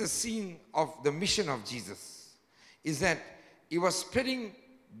 this sets a scene of the mission of Jesus, is that He was spreading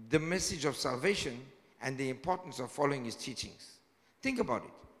the message of salvation and the importance of following His teachings. Think about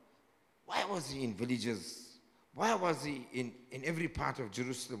it. Why was He in villages? Why was He in every part of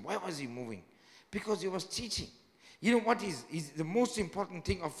Jerusalem? Why was He moving? Because He was teaching. You know what is the most important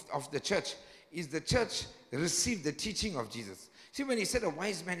thing of the church is the church received the teaching of Jesus. See, when He said a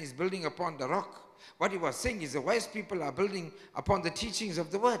wise man is building upon the rock, what He was saying is the wise people are building upon the teachings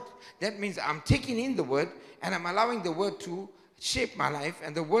of the word. That means I'm taking in the word and I'm allowing the word to shape my life,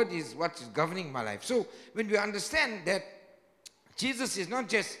 and the word is what is governing my life. So when we understand that Jesus is not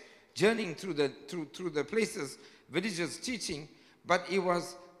just journeying through the places, villages, teaching, but He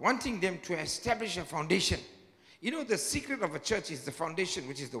was wanting them to establish a foundation. You know, the secret of a church is the foundation,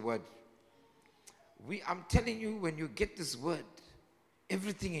 which is the word. I'm telling you, when you get this word,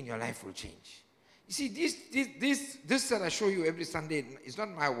 everything in your life will change. You see, this that I show you every Sunday is not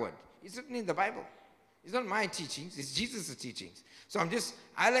my word. It's written in the Bible. It's not my teachings, it's Jesus' teachings. So I'm just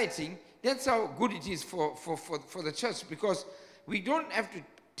highlighting, that's how good it is for the church, because we don't have to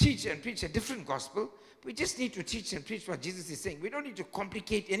teach and preach a different gospel. We just need to teach and preach what Jesus is saying. We don't need to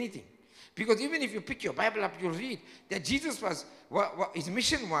complicate anything. Because even if you pick your Bible up, you'll read that Jesus was, his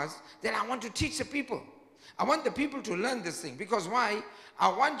mission was that I want to teach the people. I want the people to learn this thing. Because why? I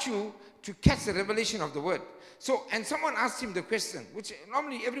want you to catch the revelation of the word. So, and someone asked him the question, which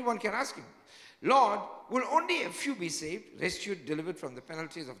normally everyone can ask him. Lord, will only a few be saved, rescued, delivered from the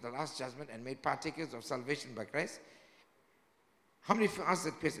penalties of the last judgment, and made partakers of salvation by Christ? How many of you asked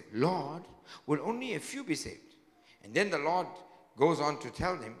that question? Lord, will only a few be saved? And then the Lord goes on to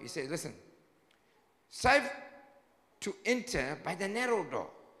tell them, he says, listen, strive to enter by the narrow door.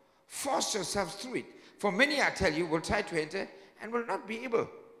 Force yourselves through it. For many, I tell you, will try to enter and will not be able.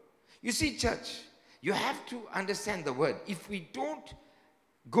 You see, church, you have to understand the word. If we don't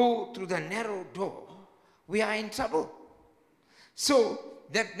go through the narrow door, we are in trouble. So,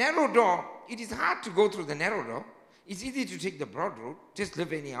 that narrow door, it is hard to go through the narrow door. It's easy to take the broad road, just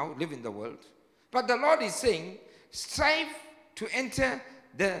live anyhow, live in the world. But the Lord is saying, strive to enter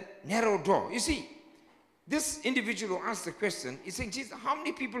the narrow door. You see, this individual who asked the question is saying, Jesus, how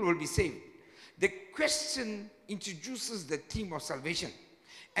many people will be saved? The question introduces the theme of salvation.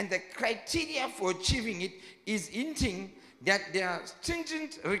 And the criteria for achieving it is hinting that there are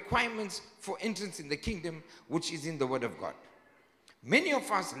stringent requirements for entrance in the kingdom, which is in the Word of God. Many of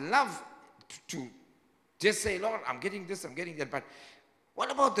us love to just say, Lord, I'm getting this, I'm getting that. But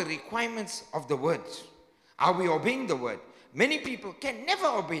what about the requirements of the Word? Are we obeying the Word? Many people can never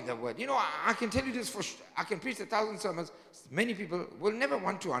obey the Word. You know, I can tell you this for sure. I can preach 1,000 sermons. Many people will never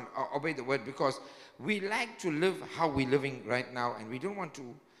want to obey the Word because we like to live how we're living right now, and we don't want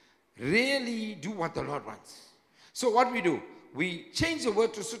to really do what the Lord wants. So what we do, we change the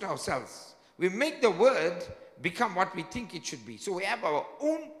Word to suit ourselves. We make the Word become what we think it should be. So we have our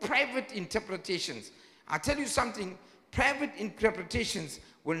own private interpretations. I'll tell you something, private interpretations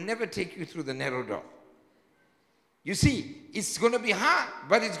will never take you through the narrow door. You see, it's going to be hard,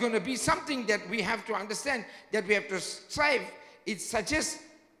 but it's going to be something that we have to understand, that we have to strive. It suggests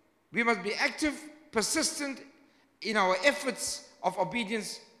we must be active, persistent in our efforts of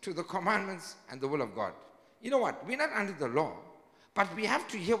obedience to the commandments and the will of God. You know what? We're not under the law, but we have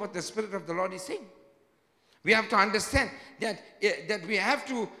to hear what the Spirit of the Lord is saying. We have to understand that we have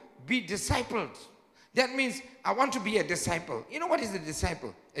to be discipled. That means I want to be a disciple. You know what is a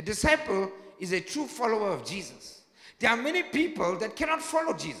disciple? A disciple is a true follower of Jesus. There are many people that cannot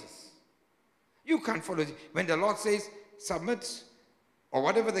follow Jesus. You can't follow Jesus. When the Lord says, submit, or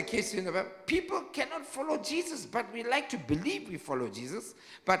whatever the case is, people cannot follow Jesus, but we like to believe we follow Jesus.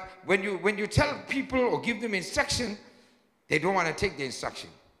 But when you tell people or give them instruction, they don't want to take the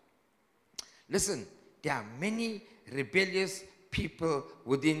instruction. Listen, there are many rebellious people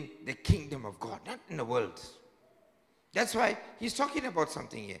within the kingdom of God, not in the world. That's why he's talking about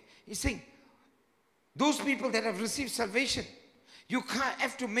something here. He's saying, those people that have received salvation, you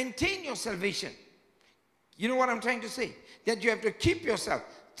have to maintain your salvation. You know what I'm trying to say? That you have to keep yourself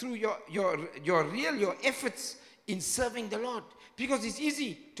through your efforts in serving the Lord. Because it's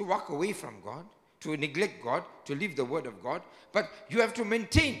easy to walk away from God, to neglect God, to leave the Word of God. But you have to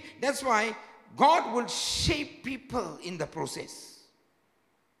maintain. That's why God will shape people in the process.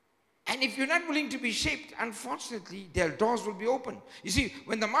 And if you're not willing to be shaped, unfortunately, their doors will be open. You see,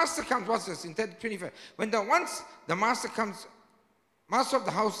 when the master comes, watch this in 25. Once the master comes, master of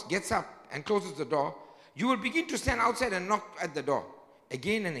the house gets up and closes the door, you will begin to stand outside and knock at the door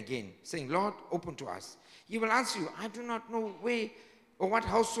again and again, saying, Lord, open to us. He will answer you, I do not know where or what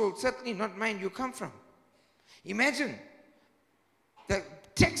household, certainly not mine, you come from. Imagine, the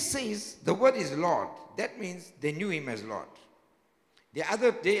text says the word is Lord. That means they knew him as Lord. The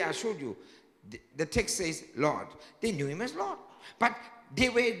other day I showed you, the text says Lord. They knew him as Lord. But they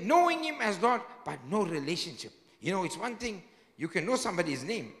were knowing him as Lord, but no relationship. You know, it's one thing, you can know somebody's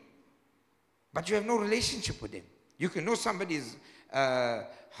name, but you have no relationship with them. You can know somebody's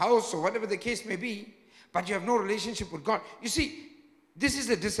house or whatever the case may be, but you have no relationship with God. You see, this is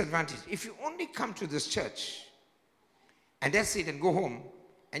the disadvantage. If you only come to this church and that's it and go home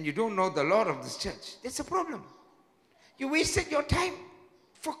and you don't know the Lord of this church, that's a problem. You wasted your time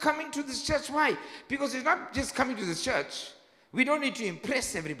for coming to this church. Why? Because it's not just coming to this church. We don't need to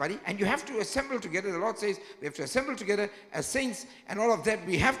impress everybody, and you have to assemble together. The Lord says we have to assemble together as saints and all of that.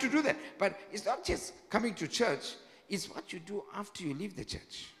 We have to do that. But it's not just coming to church. It's what you do after you leave the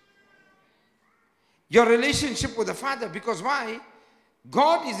church. Your relationship with the Father. Because why?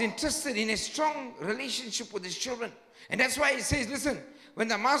 God is interested in a strong relationship with his children. And that's why he says, listen, when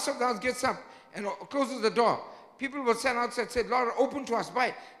the master of the house gets up and closes the door, people will stand outside and say, Lord, open to us.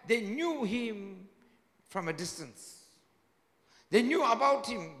 Why? They knew him from a distance. They knew about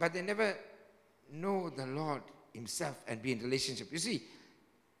him, but they never know the Lord himself and be in relationship. You see,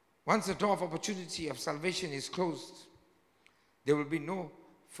 once the door of opportunity of salvation is closed, there will be no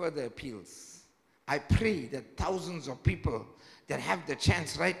further appeals I pray that thousands of people that have the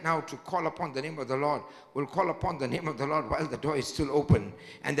chance right now to call upon the name of the Lord will call upon the name of the Lord while the door is still open,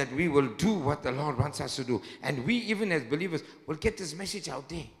 and that we will do what the Lord wants us to do. And we, even as believers, will get this message out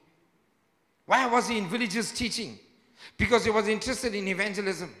there. Why was he in villages teaching? Because he was interested in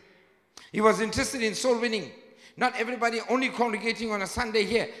evangelism. He was interested in soul winning. Not everybody only congregating on a Sunday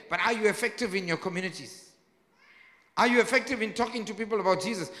here, but are you effective in your communities? Are you effective in talking to people about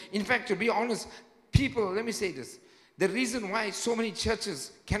Jesus? In fact, to be honest, people, let me say this. The reason why so many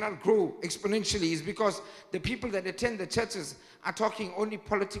churches cannot grow exponentially is because the people that attend the churches are talking only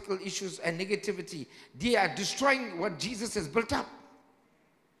political issues and negativity. They are destroying what Jesus has built up.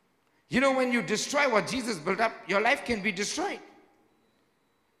 You know, when you destroy what Jesus built up, your life can be destroyed.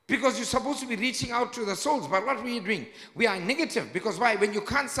 Because you're supposed to be reaching out to the souls. But what we are doing? We are negative. Because why? When you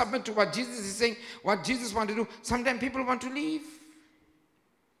can't submit to what Jesus is saying, what Jesus wants to do, sometimes people want to leave.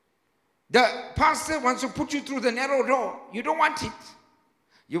 The pastor wants to put you through the narrow door. You don't want it.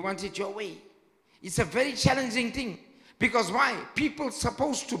 You want it your way. It's a very challenging thing. Because why? People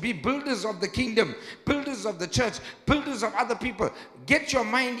supposed to be builders of the kingdom, builders of the church, builders of other people. Get your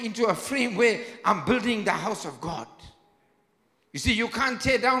mind into a frame where I'm building the house of God. You see, you can't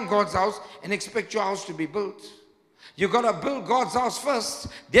tear down God's house and expect your house to be built. You got to build God's house first,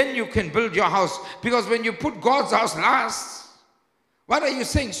 then you can build your house. Because when you put God's house last, what are you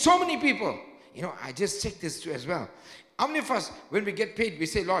saying? So many people, you know, I just checked this too as well. How many of us, when we get paid, we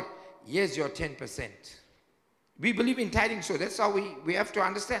say, Lord, here's your 10%. We believe in tithing, so that's how we have to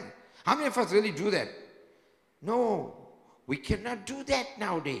understand. How many of us really do that? No, we cannot do that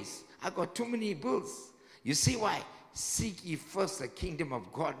nowadays. I got too many bills. You see why? Seek ye first the kingdom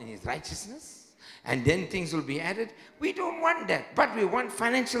of God and his righteousness, and then things will be added. We don't want that, but we want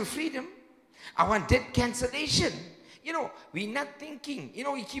financial freedom. I want debt cancellation. You know, we're not thinking. You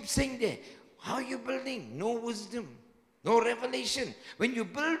know, we keep saying there, how are you building? No wisdom, no revelation. When you're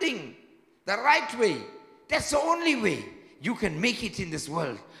building the right way, that's the only way you can make it in this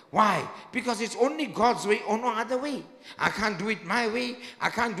world. Why? Because it's only God's way or no other way. I can't do it my way. I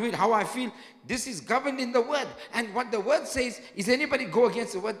can't do it how I feel. This is governed in the word. And what the word says is, anybody go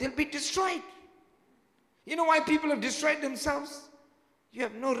against the word, they'll be destroyed. You know why people have destroyed themselves? You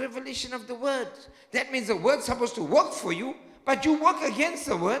have no revelation of the word. That means the word's supposed to work for you, but you work against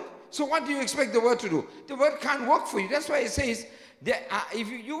the word. So what do you expect the word to do? The word can't work for you. That's why it says, that, if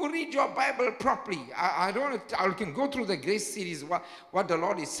you read your Bible properly, I can go through the grace series, what the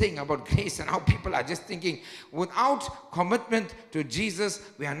Lord is saying about grace and how people are just thinking, without commitment to Jesus,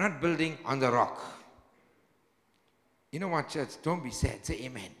 we are not building on the rock. You know what, church? Don't be sad. Say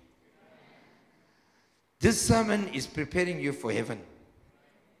amen. This sermon is preparing you for heaven.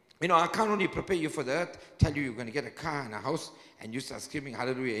 You know, I can't only prepare you for the earth, tell you you're going to get a car and a house, and you start screaming,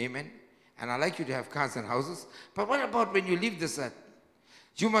 hallelujah, amen. And I like you to have cars and houses. But what about when you leave this earth?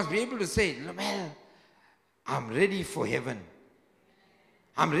 You must be able to say, well, I'm ready for heaven.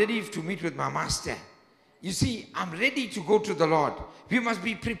 I'm ready to meet with my master. You see, I'm ready to go to the Lord. We must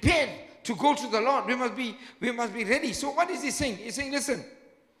be prepared to go to the Lord. We must be ready. So what is he saying? He's saying, listen,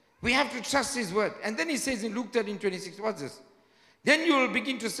 we have to trust his word. And then he says in Luke 13:26, what's this? Then you will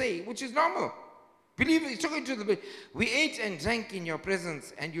begin to say, which is normal. Believe it, talking to the, we ate and drank in your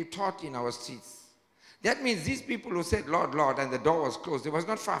presence, and you taught in our streets. That means these people who said, Lord, Lord, and the door was closed, they was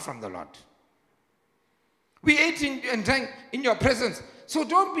not far from the Lord. We ate and drank in your presence. So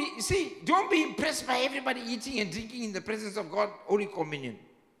don't be impressed by everybody eating and drinking in the presence of God, Holy Communion.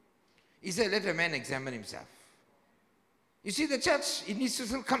 He said, let a man examine himself. You see, the church, it needs to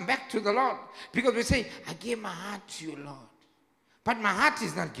still come back to the Lord. Because we say, I gave my heart to you, Lord. But my heart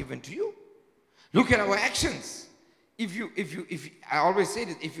is not given to you. Look at our actions. I always say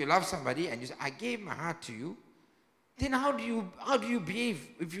this, if you love somebody and you say, I gave my heart to you, then how do you behave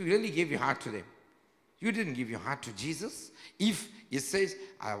if you really gave your heart to them? You didn't give your heart to Jesus. If it says,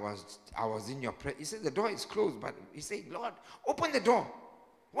 I was in your presence, he said the door is closed, but he said, Lord, open the door.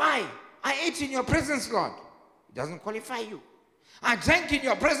 Why? I ate in your presence, Lord. It doesn't qualify you. I drank in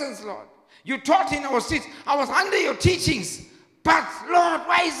your presence, Lord. You taught in our streets. I was under your teachings. But Lord,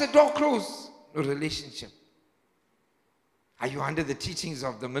 why is the door closed? No relationship. Are you under the teachings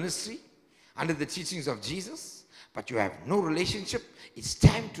of the ministry? Under the teachings of Jesus? But you have no relationship? It's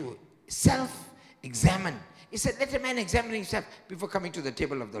time to self-examine. He said, let a man examine himself before coming to the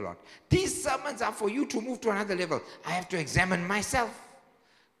table of the Lord. These sermons are for you to move to another level. I have to examine myself.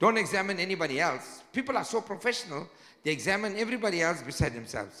 Don't examine anybody else. People are so professional, they examine everybody else beside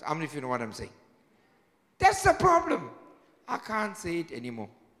themselves. How many of you know what I'm saying? That's the problem. I can't say it anymore.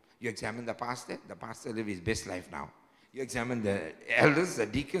 You examine the pastor lives his best life now. You examine the elders, the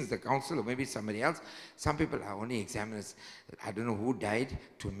deacons, the council, or maybe somebody else. Some people are only examiners. I don't know who died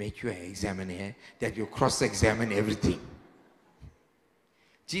to make you an examiner, that you cross-examine everything.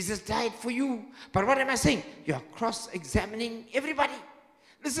 Jesus died for you. But what am I saying? You are cross-examining everybody.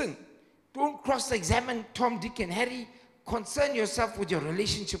 Listen, don't cross-examine Tom, Dick, and Harry. Concern yourself with your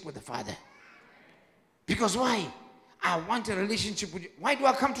relationship with the Father. Because why? I want a relationship with you. Why do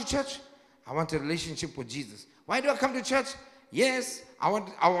I come to church? I want a relationship with Jesus. Why do I come to church? Yes,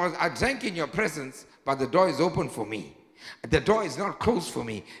 I drank in your presence, but the door is open for me. The door is not closed for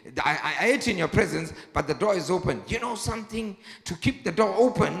me. I ate in your presence, but the door is open. You know something? To keep the door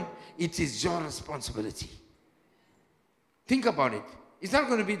open, it is your responsibility. Think about it. It's not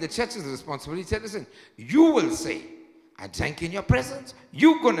going to be the church's responsibility. Say, listen, you will say, I drank in your presence.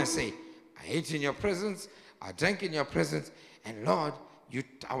 You're going to say, I ate in your presence. I drank in your presence. And Lord,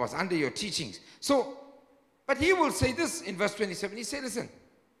 I was under your teachings. So, but he will say this in verse 27. He said, listen,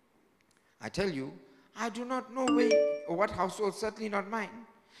 I tell you, I do not know where or what household, certainly not mine.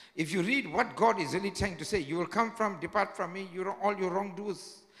 If you read what God is really trying to say, you will come from, depart from me, you're all your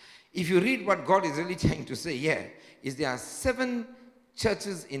wrongdoers. If you read what God is really trying to say here, is there are 7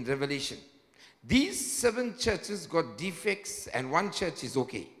 churches in Revelation. These 7 churches got defects and 1 church is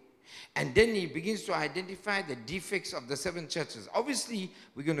okay. And then he begins to identify the defects of the 7 churches. Obviously,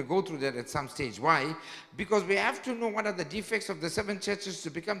 we're going to go through that at some stage. Why? Because we have to know what are the defects of the 7 churches to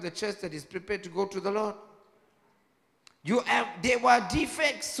become the church that is prepared to go to the Lord. There were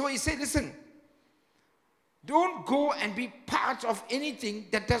defects. So he said, listen, don't go and be part of anything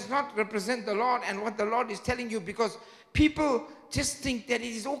that does not represent the Lord and what the Lord is telling you, because people just think that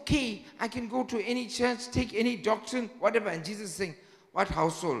it is okay. I can go to any church, take any doctrine, whatever. And Jesus is saying, what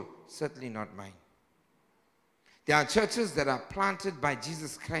household? Certainly not mine. There are churches that are planted by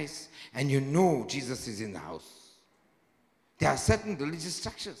Jesus Christ and you know Jesus is in the house. There are certain religious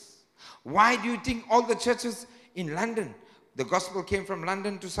structures. Why do you think all the churches in London, the gospel came from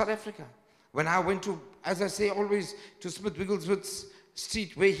London to South Africa? When I went to, as I say always, to Smith Wigglesworth's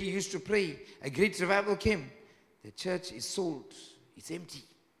street where he used to pray, a great revival came. The church is sold. It's empty.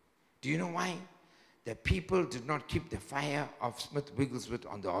 Do you know why? The people did not keep the fire of Smith Wigglesworth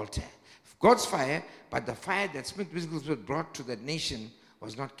on the altar. God's fire, but the fire that Smith Wigglesworth brought to that nation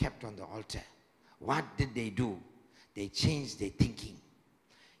was not kept on the altar. What did they do? They changed their thinking.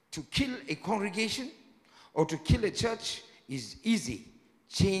 To kill a congregation or to kill a church is easy.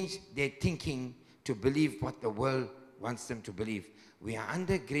 Change their thinking to believe what the world wants them to believe. We are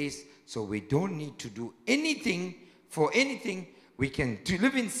under grace, so we don't need to do anything for anything. We can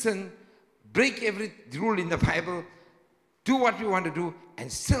live in sin, break every rule in the Bible, do what we want to do,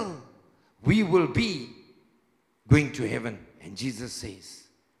 and still we will be going to heaven. And Jesus says,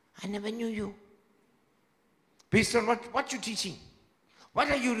 I never knew you. Based on what you're teaching. What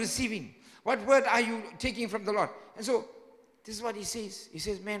are you receiving? What word are you taking from the Lord? And so, this is what he says. He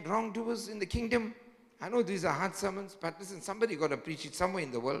says, man, wrongdoers in the kingdom. I know these are hard sermons, but listen, somebody got to preach it somewhere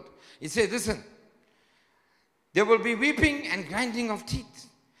in the world. He says, listen, there will be weeping and grinding of teeth.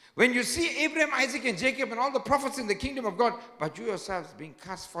 When you see Abraham, Isaac, and Jacob and all the prophets in the kingdom of God, but you yourselves being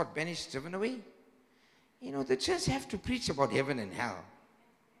cast forth, banished, driven away. You know, the church have to preach about heaven and hell.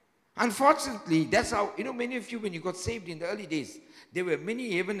 Unfortunately, that's how, you know, many of you, when you got saved in the early days, there were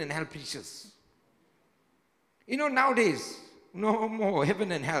many heaven and hell preachers. You know, nowadays, no more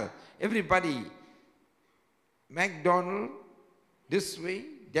heaven and hell. Everybody, McDonald, this way,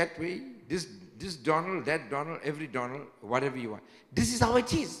 that way, this Donald, that Donald, every Donald, whatever you want. This is how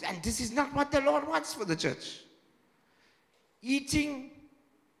it is. And this is not what the Lord wants for the church. Eating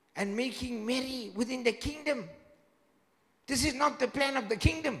and making merry within the kingdom. This is not the plan of the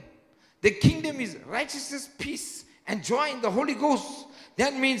kingdom. The kingdom is righteousness, peace, and joy in the Holy Ghost.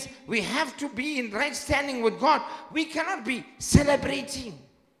 That means we have to be in right standing with God. We cannot be celebrating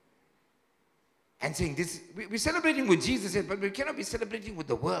and saying this. We're celebrating with Jesus, but we cannot be celebrating with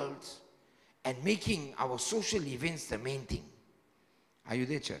the world and making our social events the main thing. Are you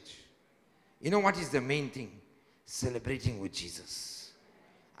there, church? You know what is the main thing? Celebrating with Jesus.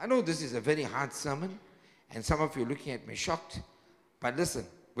 I know this is a very hard sermon, and some of you are looking at me shocked. But listen,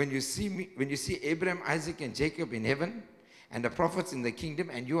 when you see me, when you see Abraham, Isaac, and Jacob in heaven, and the prophets in the kingdom,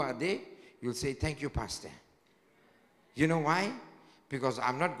 and you are there, you'll say, thank you, Pastor. You know why? Because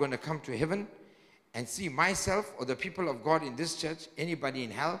I'm not going to come to heaven and see myself or the people of God in this church, anybody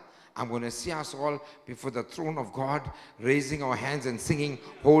in hell. I'm going to see us all before the throne of God, raising our hands and singing,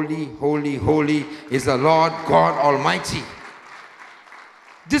 holy, holy, holy is the Lord God Almighty.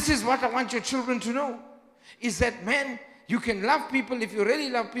 This is what I want your children to know, is that, man, you can love people. If you really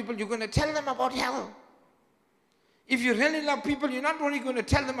love people, you're going to tell them about hell. If you really love people, you're not only going to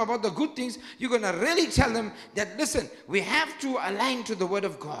tell them about the good things, you're going to really tell them that, listen, we have to align to the Word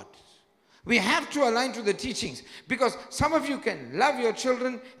of God. We have to align to the teachings. Because some of you can love your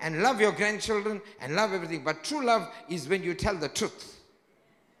children and love your grandchildren and love everything. But true love is when you tell the truth.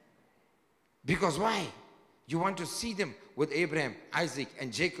 Because why? You want to see them with Abraham, Isaac,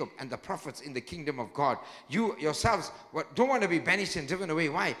 and Jacob and the prophets in the kingdom of God. You yourselves don't want to be banished and driven away.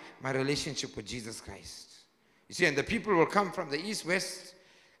 Why? My relationship with Jesus Christ. You see, and the people will come from the east, west,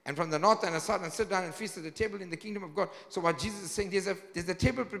 and from the north and the south and sit down and feast at the table in the kingdom of God. So what Jesus is saying, there's a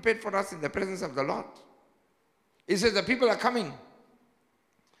table prepared for us in the presence of the Lord. He says the people are coming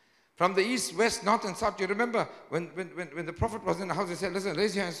from the east, west, north, and south. You remember when the prophet was in the house, he said, listen,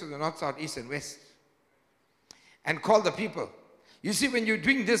 raise your hands to the north, south, east, and west. And call the people. You see, when you're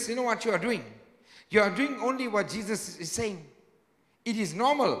doing this, you know what you are doing? You are doing only what Jesus is saying. It is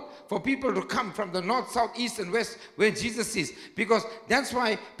normal for people to come from the north, south, east, and west where Jesus is. Because that's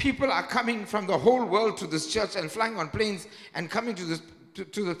why people are coming from the whole world to this church and flying on planes and coming to this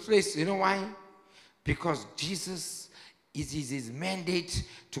place. You know why? Because Jesus is his mandate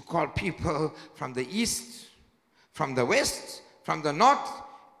to call people from the east, from the west, from the north,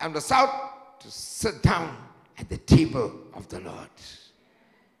 and the south to sit down at the table of the Lord.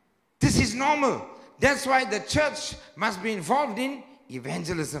 This is normal. That's why the church must be involved in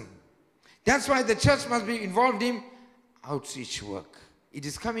evangelism. That's why the church must be involved in outreach work. It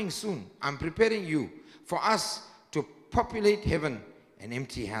is coming soon. I'm preparing you for us to populate heaven and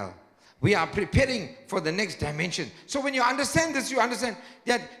empty hell. We are preparing for the next dimension. So when you understand this, you understand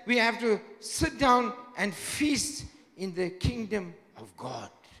that we have to sit down and feast in the kingdom of God.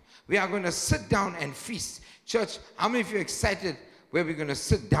 We are going to sit down and feast. Church, how many of you are excited where we're going to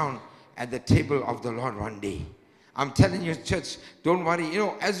sit down at the table of the Lord one day? I'm telling you, church, don't worry. You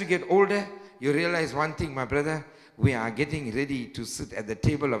know, as you get older, you realize one thing, my brother. We are getting ready to sit at the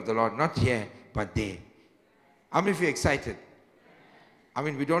table of the Lord. Not here, but there. How many of you are excited? I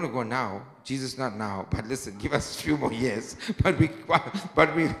mean, we don't want to go now. Jesus not now. But listen, give us a few more years. But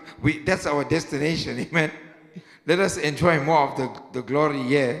that's our destination. Amen. Let us enjoy more of the glory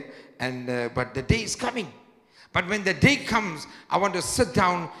here. But the day is coming. But when the day comes, I want to sit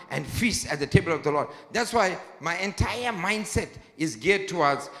down and feast at the table of the Lord. That's why my entire mindset is geared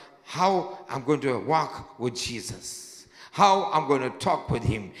towards how I'm going to walk with Jesus, how I'm going to talk with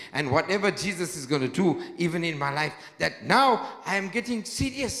him, and whatever Jesus is going to do, even in my life, that now I am getting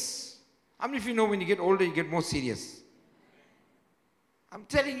serious. How many of you know when you get older, you get more serious? I'm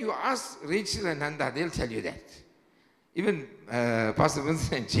telling you, ask Rachel and Nanda, they'll tell you that. Even Pastor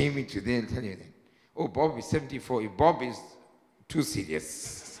Vincent and Jamie today will tell you that. Oh, Bob is 74. If Bob is too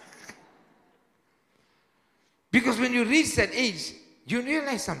serious. Because when you reach that age, you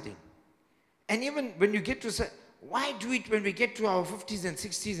realize something. And even when you get to say, why do it when we get to our 50s and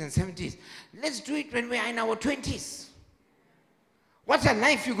 60s and 70s? Let's do it when we are in our 20s. What a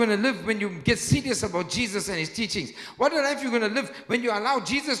life you're going to live when you get serious about Jesus and his teachings. What a life you're going to live when you allow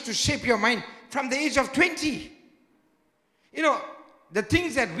Jesus to shape your mind from the age of 20. You know, the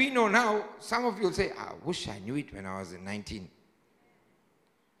things that we know now, some of you will say, I wish I knew it when I was in 19.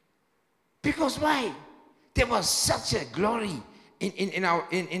 Because why? There was such a glory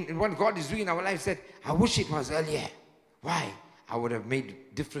in what God is doing in our lives that I wish it was earlier. Why? I would have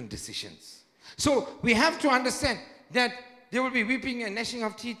made different decisions. So we have to understand that there will be weeping and gnashing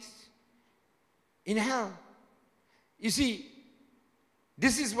of teeth in hell. You see,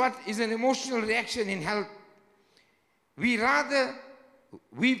 this is what is an emotional reaction in hell. We rather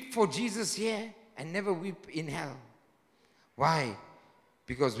weep for Jesus here and never weep in hell. Why?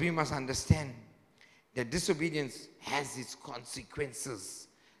 Because we must understand that disobedience has its consequences.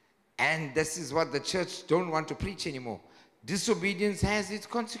 And this is what the church don't want to preach anymore. Disobedience has its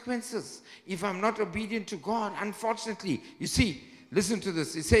consequences. If I'm not obedient to God, unfortunately, you see, listen to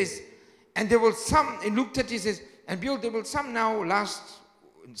this. It says, and there will some, in Luke 30 it says, and behold, there will some now last,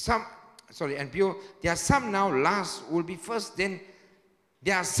 and behold, there are some now last will be first, then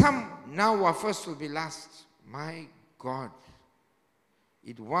there are some now who are first will be last. My God.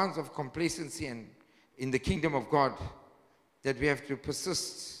 It warns of complacency and in the kingdom of God that we have to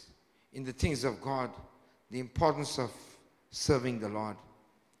persist in the things of God, the importance of serving the Lord.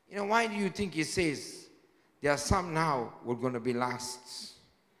 You know, why do you think he says there are some now who are going to be last?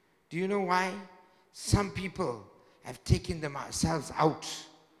 Do you know why? Some people have taken themselves out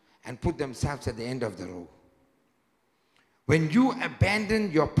and put themselves at the end of the row. When you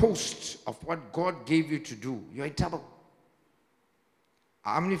abandon your post of what God gave you to do, you're in trouble.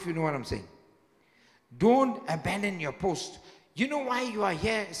 How many of you know what I'm saying? Don't abandon your post. You know why you are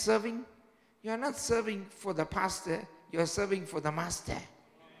here serving? You're not serving for the pastor, you're serving for the master.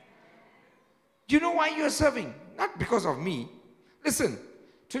 Do you know why you're serving? Not because of me. Listen,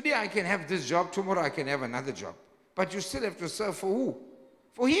 today I can have this job, tomorrow I can have another job. But you still have to serve for who?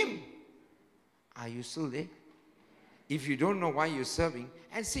 For him. Are you still there? If you don't know why you're serving,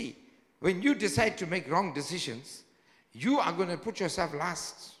 and see, when you decide to make wrong decisions, you are going to put yourself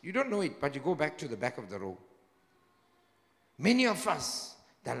last. You don't know it, but you go back to the back of the row. Many of us,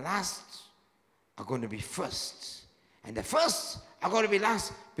 the last are going to be first. And the first are going to be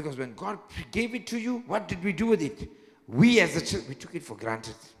last. Because when God gave it to you, what did we do with it? We as a church, we took it for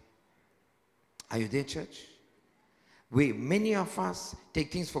granted. Are you there, church? Many of us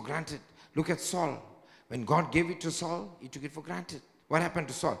take things for granted. Look at Saul. When God gave it to Saul, he took it for granted. What happened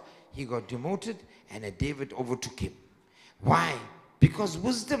to Saul? He got demoted and David overtook him. Why? Because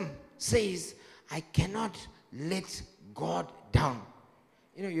wisdom says, I cannot let God down.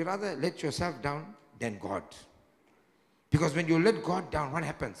 You know, you rather let yourself down than God. Because when you let God down, what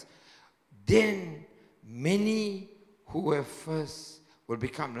happens? Then many who were first will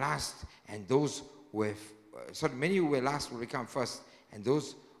become last, and those who were, many who were last will become first, and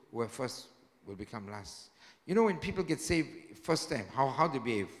those who were first will become last. You know, when people get saved first time, how they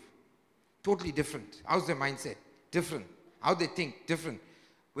behave? Totally different. How's their mindset? Different. How they think? Different.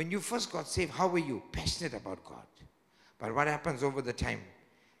 When you first got saved, how were you? Passionate about God. But what happens over the time?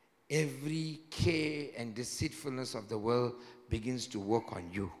 Every care and deceitfulness of the world begins to work on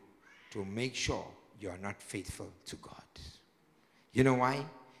you to make sure you are not faithful to God. You know why?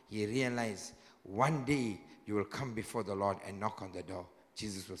 He realized one day you will come before the Lord and knock on the door.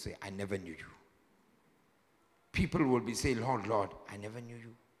 Jesus will say, I never knew you. People will be saying, Lord, Lord, I never knew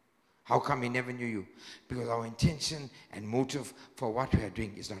you. How come he never knew you? Because our intention and motive for what we are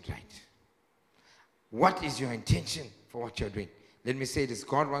doing is not right. What is your intention for what you're doing? Let me say this.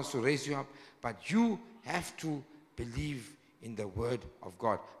 God wants to raise you up, but you have to believe in the word of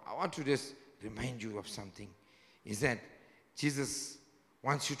God. I want to just remind you of something. Is that Jesus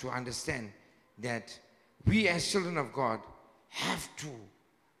wants you to understand that we as children of God have to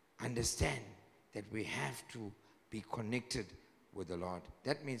understand that we have to be connected with the Lord.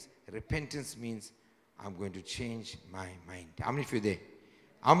 That means repentance means I'm going to change my mind. How many of you are there?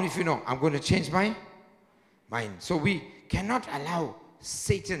 How many of you know I'm going to change my mind? So we cannot allow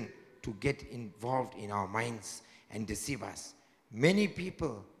Satan to get involved in our minds and deceive us. Many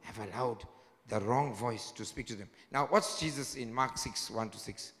people have allowed the wrong voice to speak to them. Now, what's Jesus in Mark 6,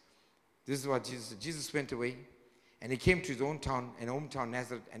 1-6? This is what Jesus said. Jesus went away and he came to his own town, and hometown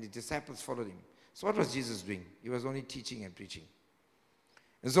Nazareth, and his disciples followed him. So what was Jesus doing? He was only teaching and preaching.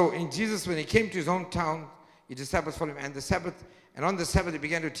 And so in Jesus, when he came to his own town, his disciples followed him, and on the Sabbath he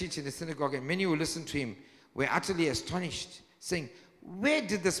began to teach in the synagogue, and many who listened to him were utterly astonished, saying, where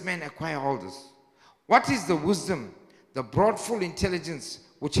did this man acquire all this? What is the wisdom, the broad full intelligence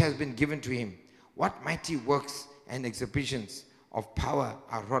which has been given to him? What mighty works and exhibitions of power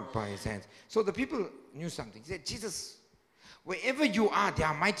are wrought by his hands? So the people knew something. He said, Jesus, wherever you are, there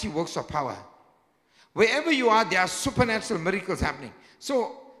are mighty works of power. Wherever you are, there are supernatural miracles happening.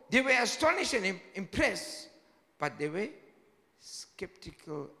 So they were astonished and impressed, but they were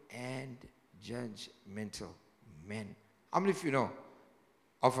skeptical and judgmental men. How many of you know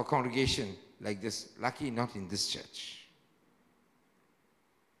of a congregation like this? Lucky not in this church.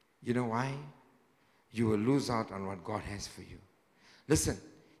 You know why? You will lose out on what God has for you. Listen,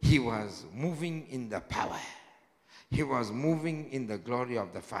 he was moving in the power. He was moving in the glory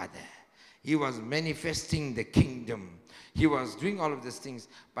of the Father. He was manifesting the kingdom. He was doing all of these things.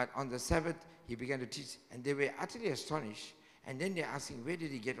 But on the Sabbath, he began to teach. And they were utterly astonished. And then they're asking, where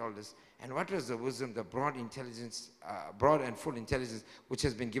did he get all this? And what was the wisdom, the broad intelligence, broad and full intelligence which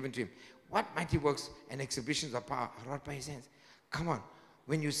has been given to him? What mighty works and exhibitions of power are wrought by his hands? Come on.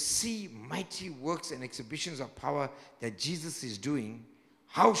 When you see mighty works and exhibitions of power that Jesus is doing,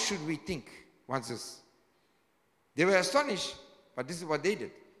 how should we think? What's this? They were astonished, but this is what they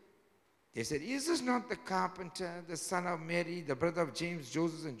did. They said, is this not the carpenter, the son of Mary, the brother of James,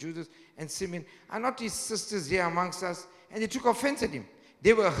 Joseph, and Judas, and Simeon? Are not his sisters here amongst us? And they took offense at him.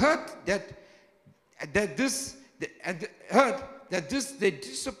 They were hurt that they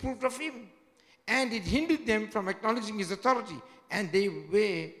disapproved of him. And it hindered them from acknowledging his authority. And they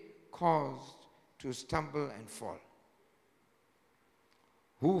were caused to stumble and fall.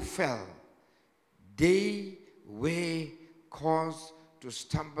 Who fell? They were caused to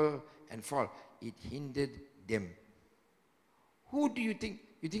stumble and fall. It hindered them. Who do you think?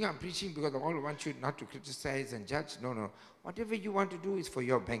 You think I'm preaching because I all want you not to criticize and judge? No, no. Whatever you want to do is for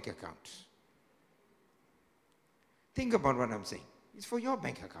your bank account. Think about what I'm saying. It's for your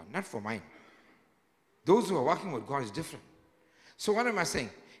bank account, not for mine. Those who are walking with God is different. So what am I saying?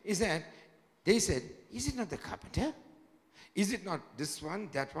 Is that they said, is it not the carpenter? Is it not this one,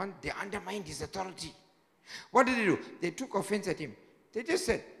 that one? They undermined his authority. What did they do? They took offense at him. They just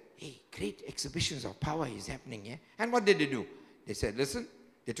said, hey, great exhibitions of power is happening here. And what did they do? They said, listen,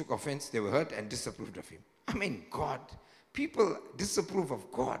 they took offense, they were hurt and disapproved of him. I mean, God, people disapprove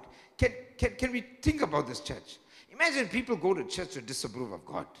of God. Can we think about this church? Imagine people go to church to disapprove of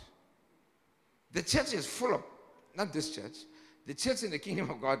God. The church is full of, not this church, the church in the kingdom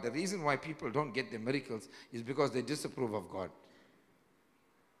of God, the reason why people don't get their miracles is because they disapprove of God.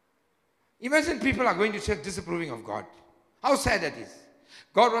 Imagine people are going to church disapproving of God. How sad that is.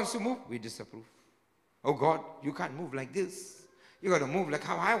 God wants to move, we disapprove. Oh God, you can't move like this. You got to move like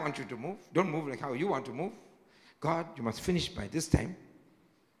how I want you to move. Don't move like how you want to move. God, you must finish by this time.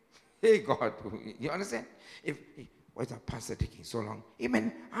 Hey God, you understand? Why is the pastor taking so long?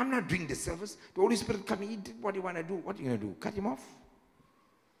 Amen. I'm not doing the service. The Holy Spirit come, he did what you want to do. What are you going to do? Cut him off?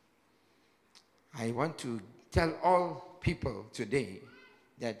 I want to tell all people today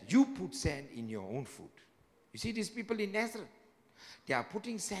that you put sand in your own food. You see these people in Nazareth? They are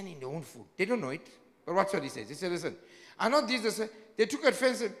putting sand in their own food. They don't know it. But watch what he says. He said, listen, are not these, they took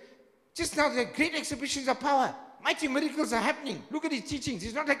offense. Just now there are great exhibitions of power. Mighty miracles are happening. Look at his teachings.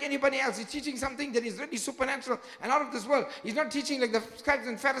 He's not like anybody else. He's teaching something that is really supernatural and out of this world. He's not teaching like the scribes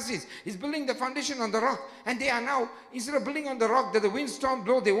and Pharisees. He's building the foundation on the rock. And they are now, instead of building on the rock that the windstorm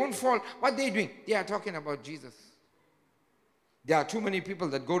blow, they won't fall. What are they doing? They are talking about Jesus. There are too many people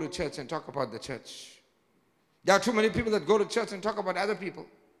that go to church and talk about the church. There are too many people that go to church and talk about other people.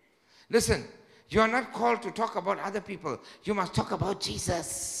 Listen, you are not called to talk about other people. You must talk about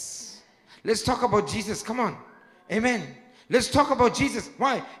Jesus. Let's talk about Jesus. Come on. Amen. Let's talk about Jesus.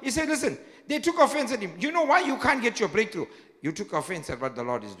 Why? He said, listen, they took offense at him. You know why you can't get your breakthrough? You took offense at what the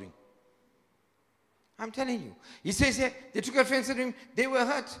Lord is doing. I'm telling you. He says here, they took offense at him. They were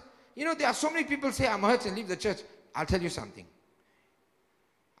hurt. You know, there are so many people say, I'm hurt and leave the church. I'll tell you something.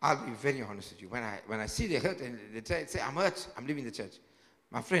 I'll be very honest with you. When I see they hurt and they say, I'm hurt, I'm leaving the church.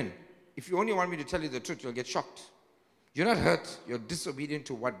 My friend, if you only want me to tell you the truth, you'll get shocked. You're not hurt. You're disobedient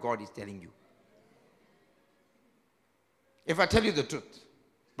to what God is telling you. If I tell you the truth,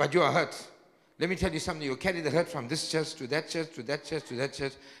 but you are hurt, let me tell you something. You'll carry the hurt from this church to that church, to that church, to that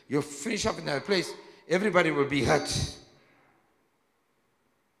church. You'll finish up in that place. Everybody will be hurt.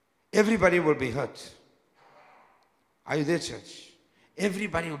 Everybody will be hurt. Are you there, church?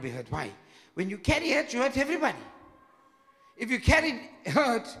 Everybody will be hurt. Why? When you carry hurt, you hurt everybody. If you carry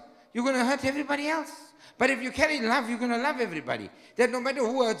hurt, you're going to hurt everybody else. But if you carry love, you're going to love everybody. That no matter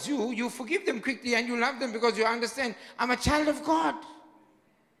who hurts you, you forgive them quickly and you love them because you understand, I'm a child of God.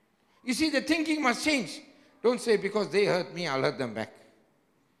 You see, the thinking must change. Don't say, because they hurt me, I'll hurt them back.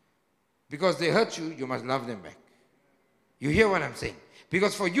 Because they hurt you, you must love them back. You hear what I'm saying?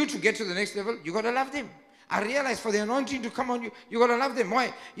 Because for you to get to the next level, you got to love them. I realize for the anointing to come on you, you got to love them.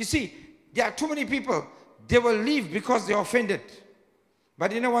 Why? You see, there are too many people, they will leave because they're offended.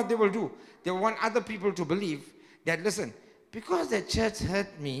 But you know what they will do? They want other people to believe that, listen, because the church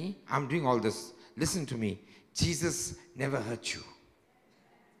hurt me, I'm doing all this. Listen to me. Jesus never hurt you.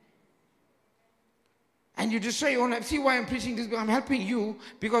 And you destroy your own life. See why I'm preaching this? I'm helping you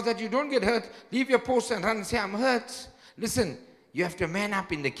because that you don't get hurt. Leave your post and run and say, I'm hurt. Listen, you have to man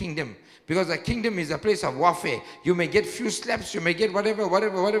up in the kingdom because the kingdom is a place of warfare. You may get few slaps, you may get whatever.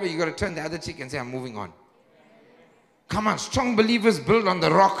 You got to turn the other cheek and say, I'm moving on. Come on, strong believers build on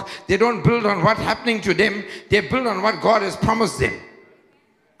the rock. They don't build on what's happening to them. They build on what God has promised them.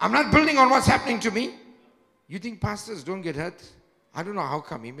 I'm not building on what's happening to me. You think pastors don't get hurt? I don't know how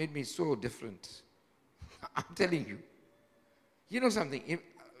come. He made me so different. I'm telling you. You know something?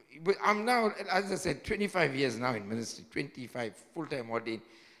 I'm now, as I said, 25 years now in ministry. 25 full-time ordained.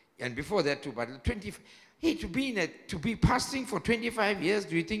 And before that too, but 25. Hey, to be pastoring for 25 years,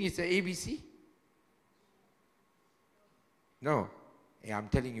 do you think it's an ABC? No, I'm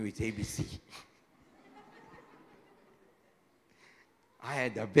telling you it's ABC. I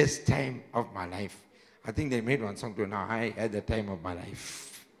had the best time of my life. I think they made one song to now, I had the time of my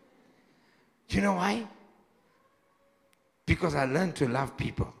life. Do you know why? Because I learned to love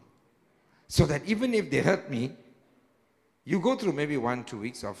people. So that even if they hurt me, you go through maybe 1-2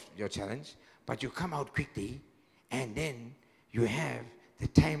 weeks of your challenge, but you come out quickly and then you have the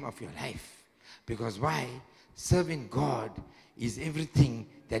time of your life. Because why? Serving God is everything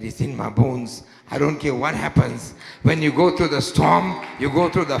that is in my bones. I don't care what happens. When you go through the storm, you go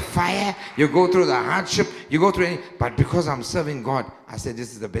through the fire, you go through the hardship, you go through anything. But because I'm serving God, I said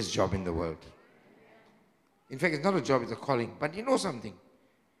this is the best job in the world. In fact, it's not a job, it's a calling. But you know something?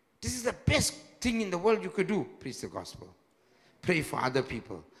 This is the best thing in the world you could do. Preach the gospel. Pray for other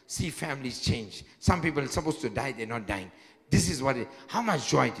people. See families change. Some people are supposed to die, they're not dying. This is what how much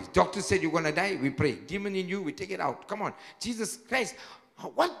joy it is. Doctor said you're going to die, we pray. Demon in you, we take it out. Come on. Jesus Christ,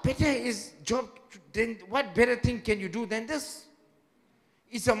 what better is job than, what better thing can you do than this?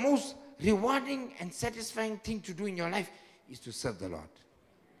 It's the most rewarding and satisfying thing to do in your life is to serve the Lord.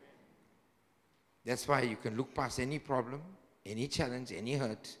 That's why you can look past any problem, any challenge, any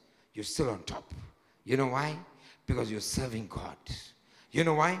hurt. You're still on top. You know why? Because you're serving God. You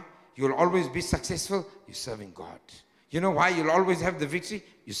know why? You'll always be successful. You're serving God. You know why you'll always have the victory?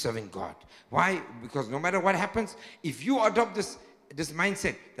 You're serving God. Why? Because no matter what happens, if you adopt this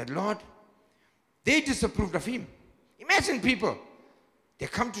mindset that, Lord, they disapproved of him. Imagine people, they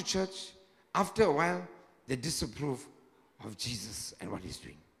come to church, after a while, they disapprove of Jesus and what he's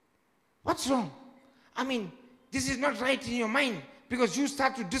doing. What's wrong? I mean, this is not right in your mind because you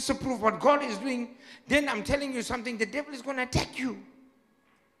start to disapprove what God is doing. Then I'm telling you something, the devil is going to attack you.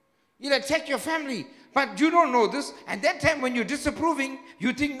 He'll attack your family. But you don't know this. And that time when you're disapproving,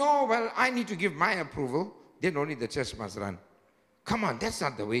 you think, no, well, I need to give my approval. Then only the church must run. Come on, that's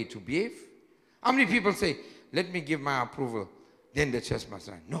not the way to behave. How many people say, let me give my approval, then the church must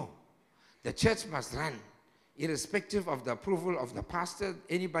run? No. The church must run. Irrespective of the approval of the pastor,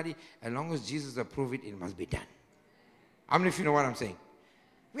 anybody, as long as Jesus approves it, it must be done. How many of you know what I'm saying?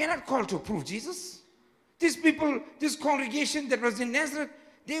 We are not called to approve Jesus. These people, this congregation that was in Nazareth,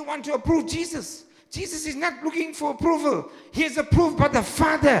 they want to approve Jesus. Jesus is not looking for approval. He is approved by the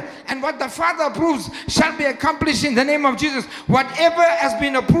Father. And what the Father approves shall be accomplished in the name of Jesus. Whatever has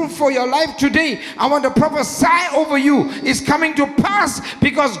been approved for your life today, I want to prophesy over you, is coming to pass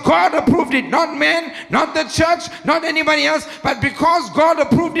because God approved it. Not man, not the church, not anybody else. But because God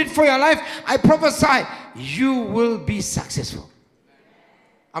approved it for your life, I prophesy, you will be successful.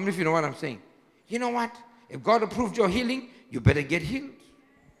 How many of you know what I'm saying? You know what? If God approved your healing, you better get healed.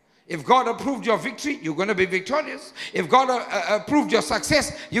 If God approved your victory, you're going to be victorious. If God approved your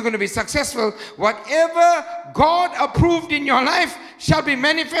success, you're going to be successful. Whatever God approved in your life shall be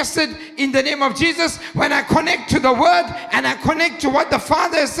manifested in the name of Jesus. When I connect to the word and I connect to what the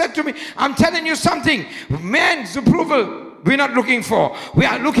Father has said to me, I'm telling you something. Man's approval we're not looking for. We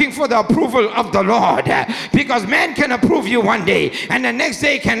are looking for the approval of the Lord. Because man can approve you one day and the next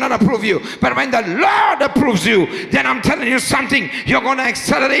day cannot approve you. But when the Lord approves you, then I'm telling you something. You're going to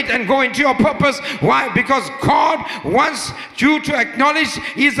accelerate and go into your purpose. Why? Because God wants you to acknowledge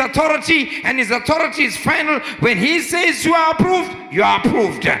his authority, and his authority is final. When he says you are approved, you are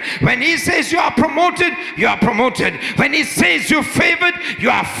approved. When he says you are promoted, you are promoted. When he says you're favored,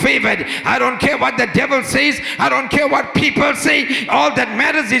 you are favored. I don't care what the devil says. I don't care what people say. All that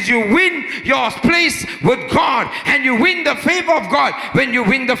matters is you win your place with God, and you win the favor of God. When you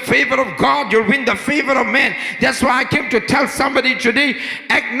win the favor of God, you'll win the favor of man. That's why I came to tell somebody today,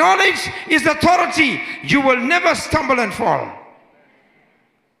 acknowledge his authority. You will never stumble and fall.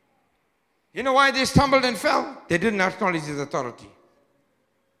 You know why they stumbled and fell? They didn't acknowledge his authority.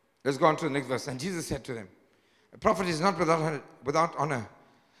 Let's go on to the next verse. And Jesus said to them, a prophet is not without honor,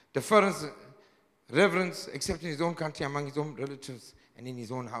 deference, reverence, except in his own country, among his own relatives, and in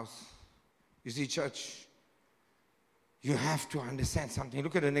his own house. You see, church, you have to understand something.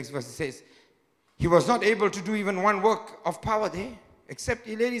 Look at the next verse. It says, he was not able to do even one work of power there, except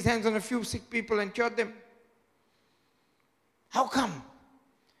he laid his hands on a few sick people and cured them. How come?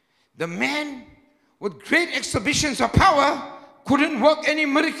 The man with great exhibitions of power couldn't work any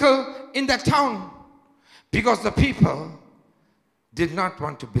miracle in that town because the people did not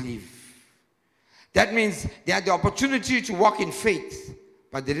want to believe. That means they had the opportunity to walk in faith,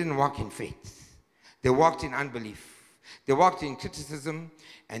 but they didn't walk in faith. They walked in unbelief. They walked in criticism,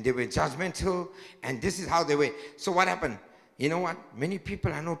 and they were judgmental, and this is how they were. So what happened? You know what? Many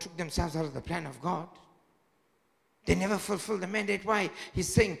people I know took themselves out of the plan of God. They never fulfilled the mandate. Why?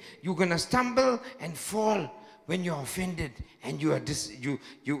 He's saying you're going to stumble and fall when you're offended and you are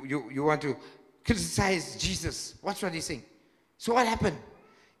you want to criticize Jesus. What's what he's saying? So what happened?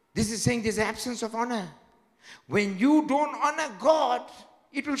 This is saying there's an absence of honor. When you don't honor God,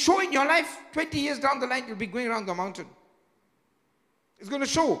 it will show in your life. 20 years down the line, you'll be going around the mountain. It's going to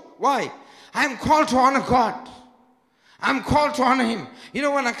show. Why? I'm called to honor God. I'm called to honor him. You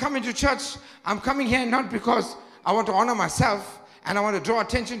know, when I come into church, I'm coming here not because I want to honor myself and I want to draw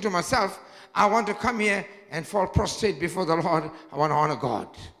attention to myself. I want to come here and fall prostrate before the Lord. I want to honor God.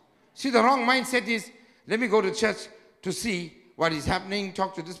 See, the wrong mindset is, let me go to church to see what is happening,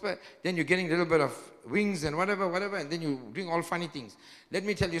 talk to this person. Then you're getting a little bit of wings and whatever, and then you're doing all funny things. Let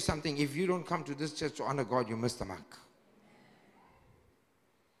me tell you something. If you don't come to this church to honor God, you miss the mark.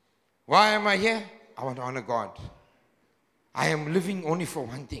 Why am I here? I want to honor God. I am living only for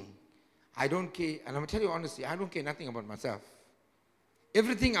one thing. I don't care, and I'm going to tell you honestly, I don't care nothing about myself.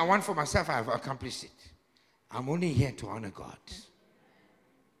 Everything I want for myself, I have accomplished it. I'm only here to honor God.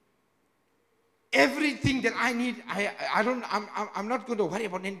 Everything that I need, I'm not going to worry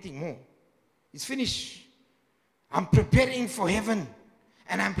about anything more. It's finished. I'm preparing for heaven.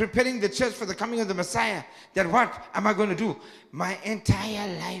 And I'm preparing the church for the coming of the Messiah. That what am I going to do? My entire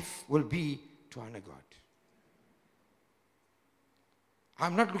life will be to honor God.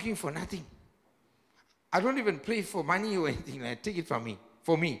 I'm not looking for nothing. I don't even pray for money or anything. Like, take it from me.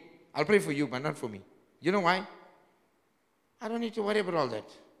 For me. I'll pray for you, but not for me. You know why? I don't need to worry about all that.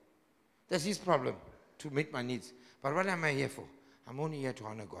 That's his problem, to meet my needs. But what am I here for? I'm only here to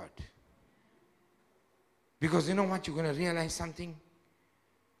honor God. Because you know what? You're going to realize something.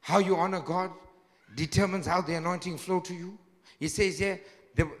 How you honor God determines how the anointing flow to you. He says here,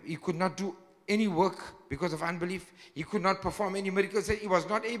 he could not do any work because of unbelief. He could not perform any miracles. He was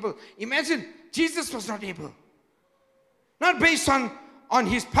not able. Imagine, Jesus was not able. Not based on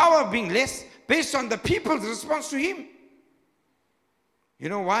his power being less, based on the people's response to him. You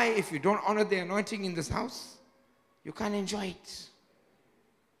know why? If you don't honor the anointing in this house, you can't enjoy it.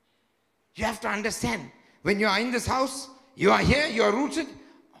 You have to understand, when you are in this house, you are here, you are rooted,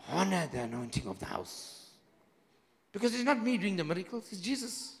 honor the anointing of the house. Because it's not me doing the miracles, it's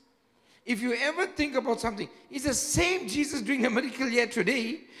Jesus. If you ever think about something, it's the same Jesus doing a miracle here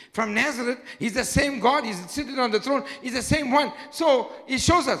today from Nazareth. He's the same God, he's sitting on the throne, he's the same one. So it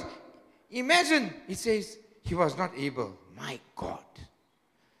shows us. Imagine, he says, he was not able, my God,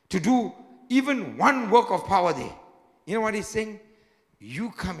 to do even one work of power there. You know what he's saying?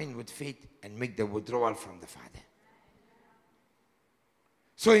 You come in with faith and make the withdrawal from the Father.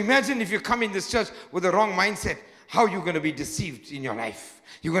 So imagine if you come in this church with the wrong mindset, how you're going to be deceived in your life.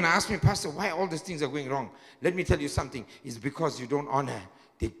 You're going to ask me, Pastor, why all these things are going wrong? Let me tell you something. It's because you don't honor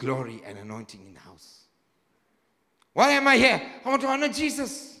the glory and anointing in the house. Why am I here? I want to honor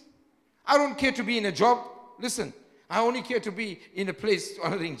Jesus. I don't care to be in a job. Listen, I only care to be in a place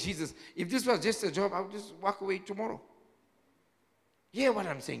honoring Jesus. If this was just a job, I would just walk away tomorrow. Hear what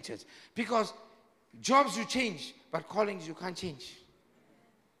I'm saying, church. Because jobs you change, but callings you can't change.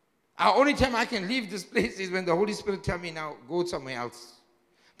 The only time I can leave this place is when the Holy Spirit tells me now, go somewhere else.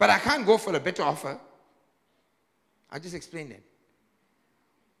 But I can't go for a better offer. I just explained that.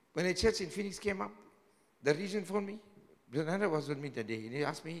 When a church in Phoenix came up, the region phoned me. Brother was with me that day. And he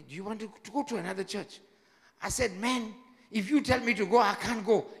asked me, do you want to go to another church? I said, man, if you tell me to go, I can't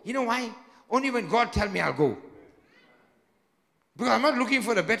go. You know why? Only when God tells me, I'll go. Because I'm not looking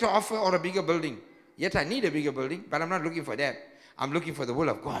for a better offer or a bigger building. Yet I need a bigger building, but I'm not looking for that. I'm looking for the will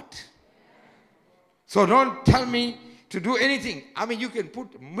of God. So don't tell me to do anything. I mean, you can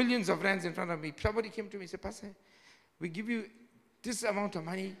put millions of rands in front of me. Somebody came to me and said, Pastor, we give you this amount of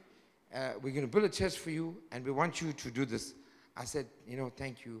money. We're going to build a church for you, and we want you to do this. I said, you know,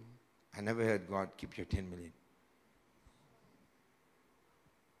 thank you. I never heard God keep your 10 million.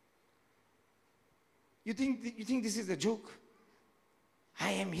 You think this is a joke? I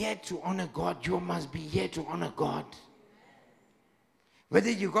am here to honor God. You must be here to honor God. Whether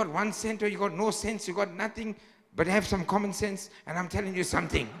you got 1 cent or you got no sense, you got nothing, but have some common sense, and I'm telling you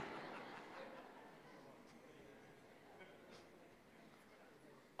something.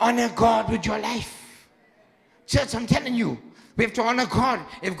 Honor God with your life. Church, I'm telling you, we have to honor God.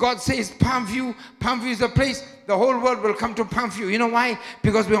 If God says Palmview is a place, the whole world will come to Palmview. You know why?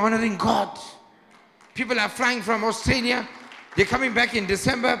 Because we're honoring God. People are flying from Australia. They're coming back in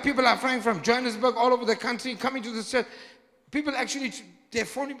December. People are flying from Johannesburg, all over the country, coming to this church. People actually, they're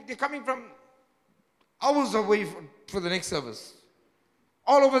coming from hours away for the next service.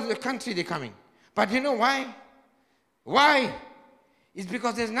 All over the country they're coming. But you know why? Why? It's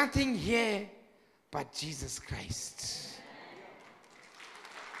because there's nothing here but Jesus Christ.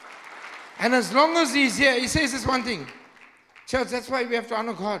 And as long as he's here, he says this one thing. Church, that's why we have to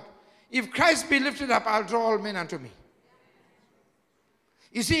honor God. If Christ be lifted up, I'll draw all men unto me.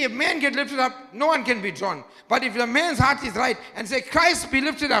 You see, if men get lifted up, no one can be drawn. But if the man's heart is right and say, Christ be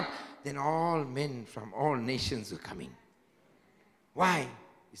lifted up, then all men from all nations are coming. Why?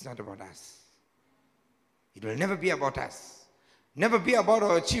 It's not about us. It will never be about us. Never be about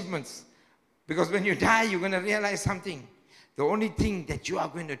our achievements. Because when you die, you're going to realize something. The only thing that you are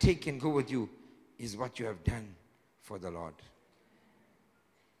going to take and go with you is what you have done for the Lord.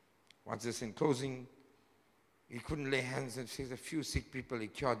 What's this in closing? He couldn't lay hands and say a few sick people, he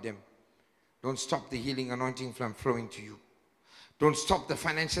cured them. Don't stop the healing anointing from flowing to you. Don't stop the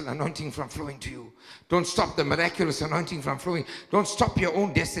financial anointing from flowing to you. Don't stop the miraculous anointing from flowing. Don't stop your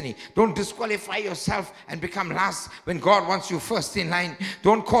own destiny. Don't disqualify yourself and become last when God wants you first in line.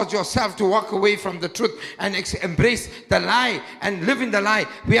 Don't cause yourself to walk away from the truth and embrace the lie and live in the lie.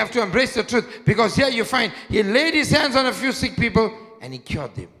 We have to embrace the truth, because here you find he laid his hands on a few sick people and he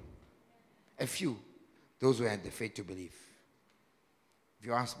cured them. A few. Those who had the faith to believe. If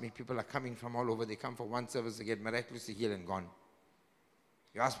you ask me, people are coming from all over. They come for one service, they get miraculously healed and gone.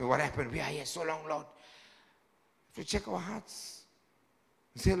 You ask me, what happened? We are here so long, Lord. We have to check our hearts.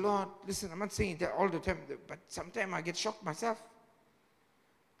 And say, Lord, listen, I'm not saying that all the time, but sometimes I get shocked myself.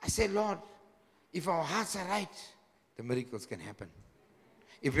 I say, Lord, if our hearts are right, the miracles can happen.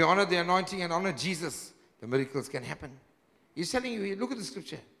 If we honor the anointing and honor Jesus, the miracles can happen. He's telling you, look at the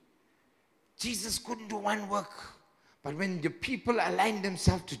scripture. Jesus couldn't do one work. But when the people aligned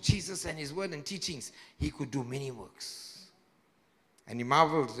themselves to Jesus and his word and teachings, he could do many works. And he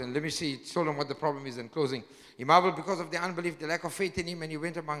marveled, and let me see, told him what the problem is in closing. He marveled because of the unbelief, the lack of faith in him, and he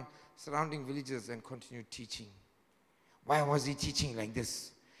went among surrounding villages and continued teaching. Why was he teaching like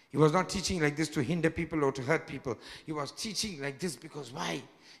this? He was not teaching like this to hinder people or to hurt people. He was teaching like this because why?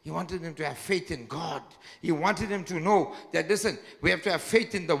 He wanted them to have faith in God. He wanted them to know that, listen, we have to have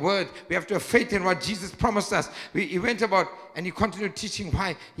faith in the word. We have to have faith in what Jesus promised us. He went about and he continued teaching.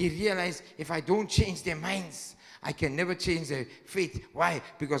 Why? He realized, if I don't change their minds, I can never change their faith. Why?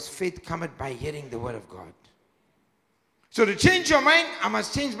 Because faith cometh by hearing the word of God. So to change your mind, I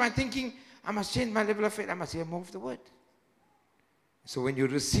must change my thinking. I must change my level of faith. I must hear more of the word. So when you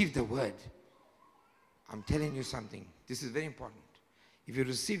receive the word, I'm telling you something. This is very important. If you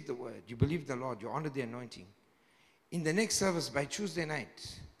receive the word, you believe the Lord, you honor the anointing. In the next service by Tuesday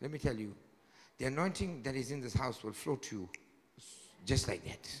night, let me tell you, the anointing that is in this house will flow to you just like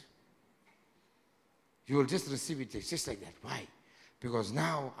that. You will just receive it just like that. Why? Because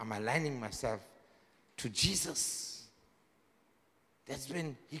now I'm aligning myself to Jesus. That's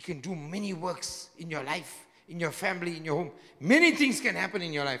when he can do many works in your life, in your family, in your home. Many things can happen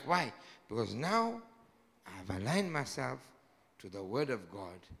in your life. Why? Because now I've aligned myself to the word of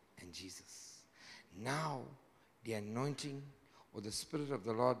God and Jesus. Now the anointing or the Spirit of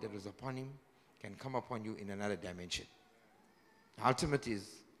the Lord that is upon him can come upon you in another dimension. The ultimate is,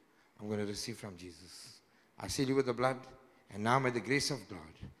 I'm going to receive from Jesus. I seal you with the blood, and now may the grace of God,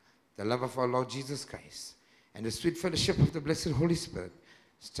 the love of our Lord Jesus Christ, and the sweet fellowship of the blessed Holy Spirit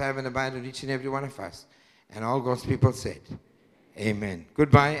strive and abide with each and every one of us. And all God's people said, Amen.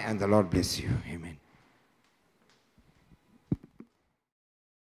 Goodbye, and the Lord bless you. Amen.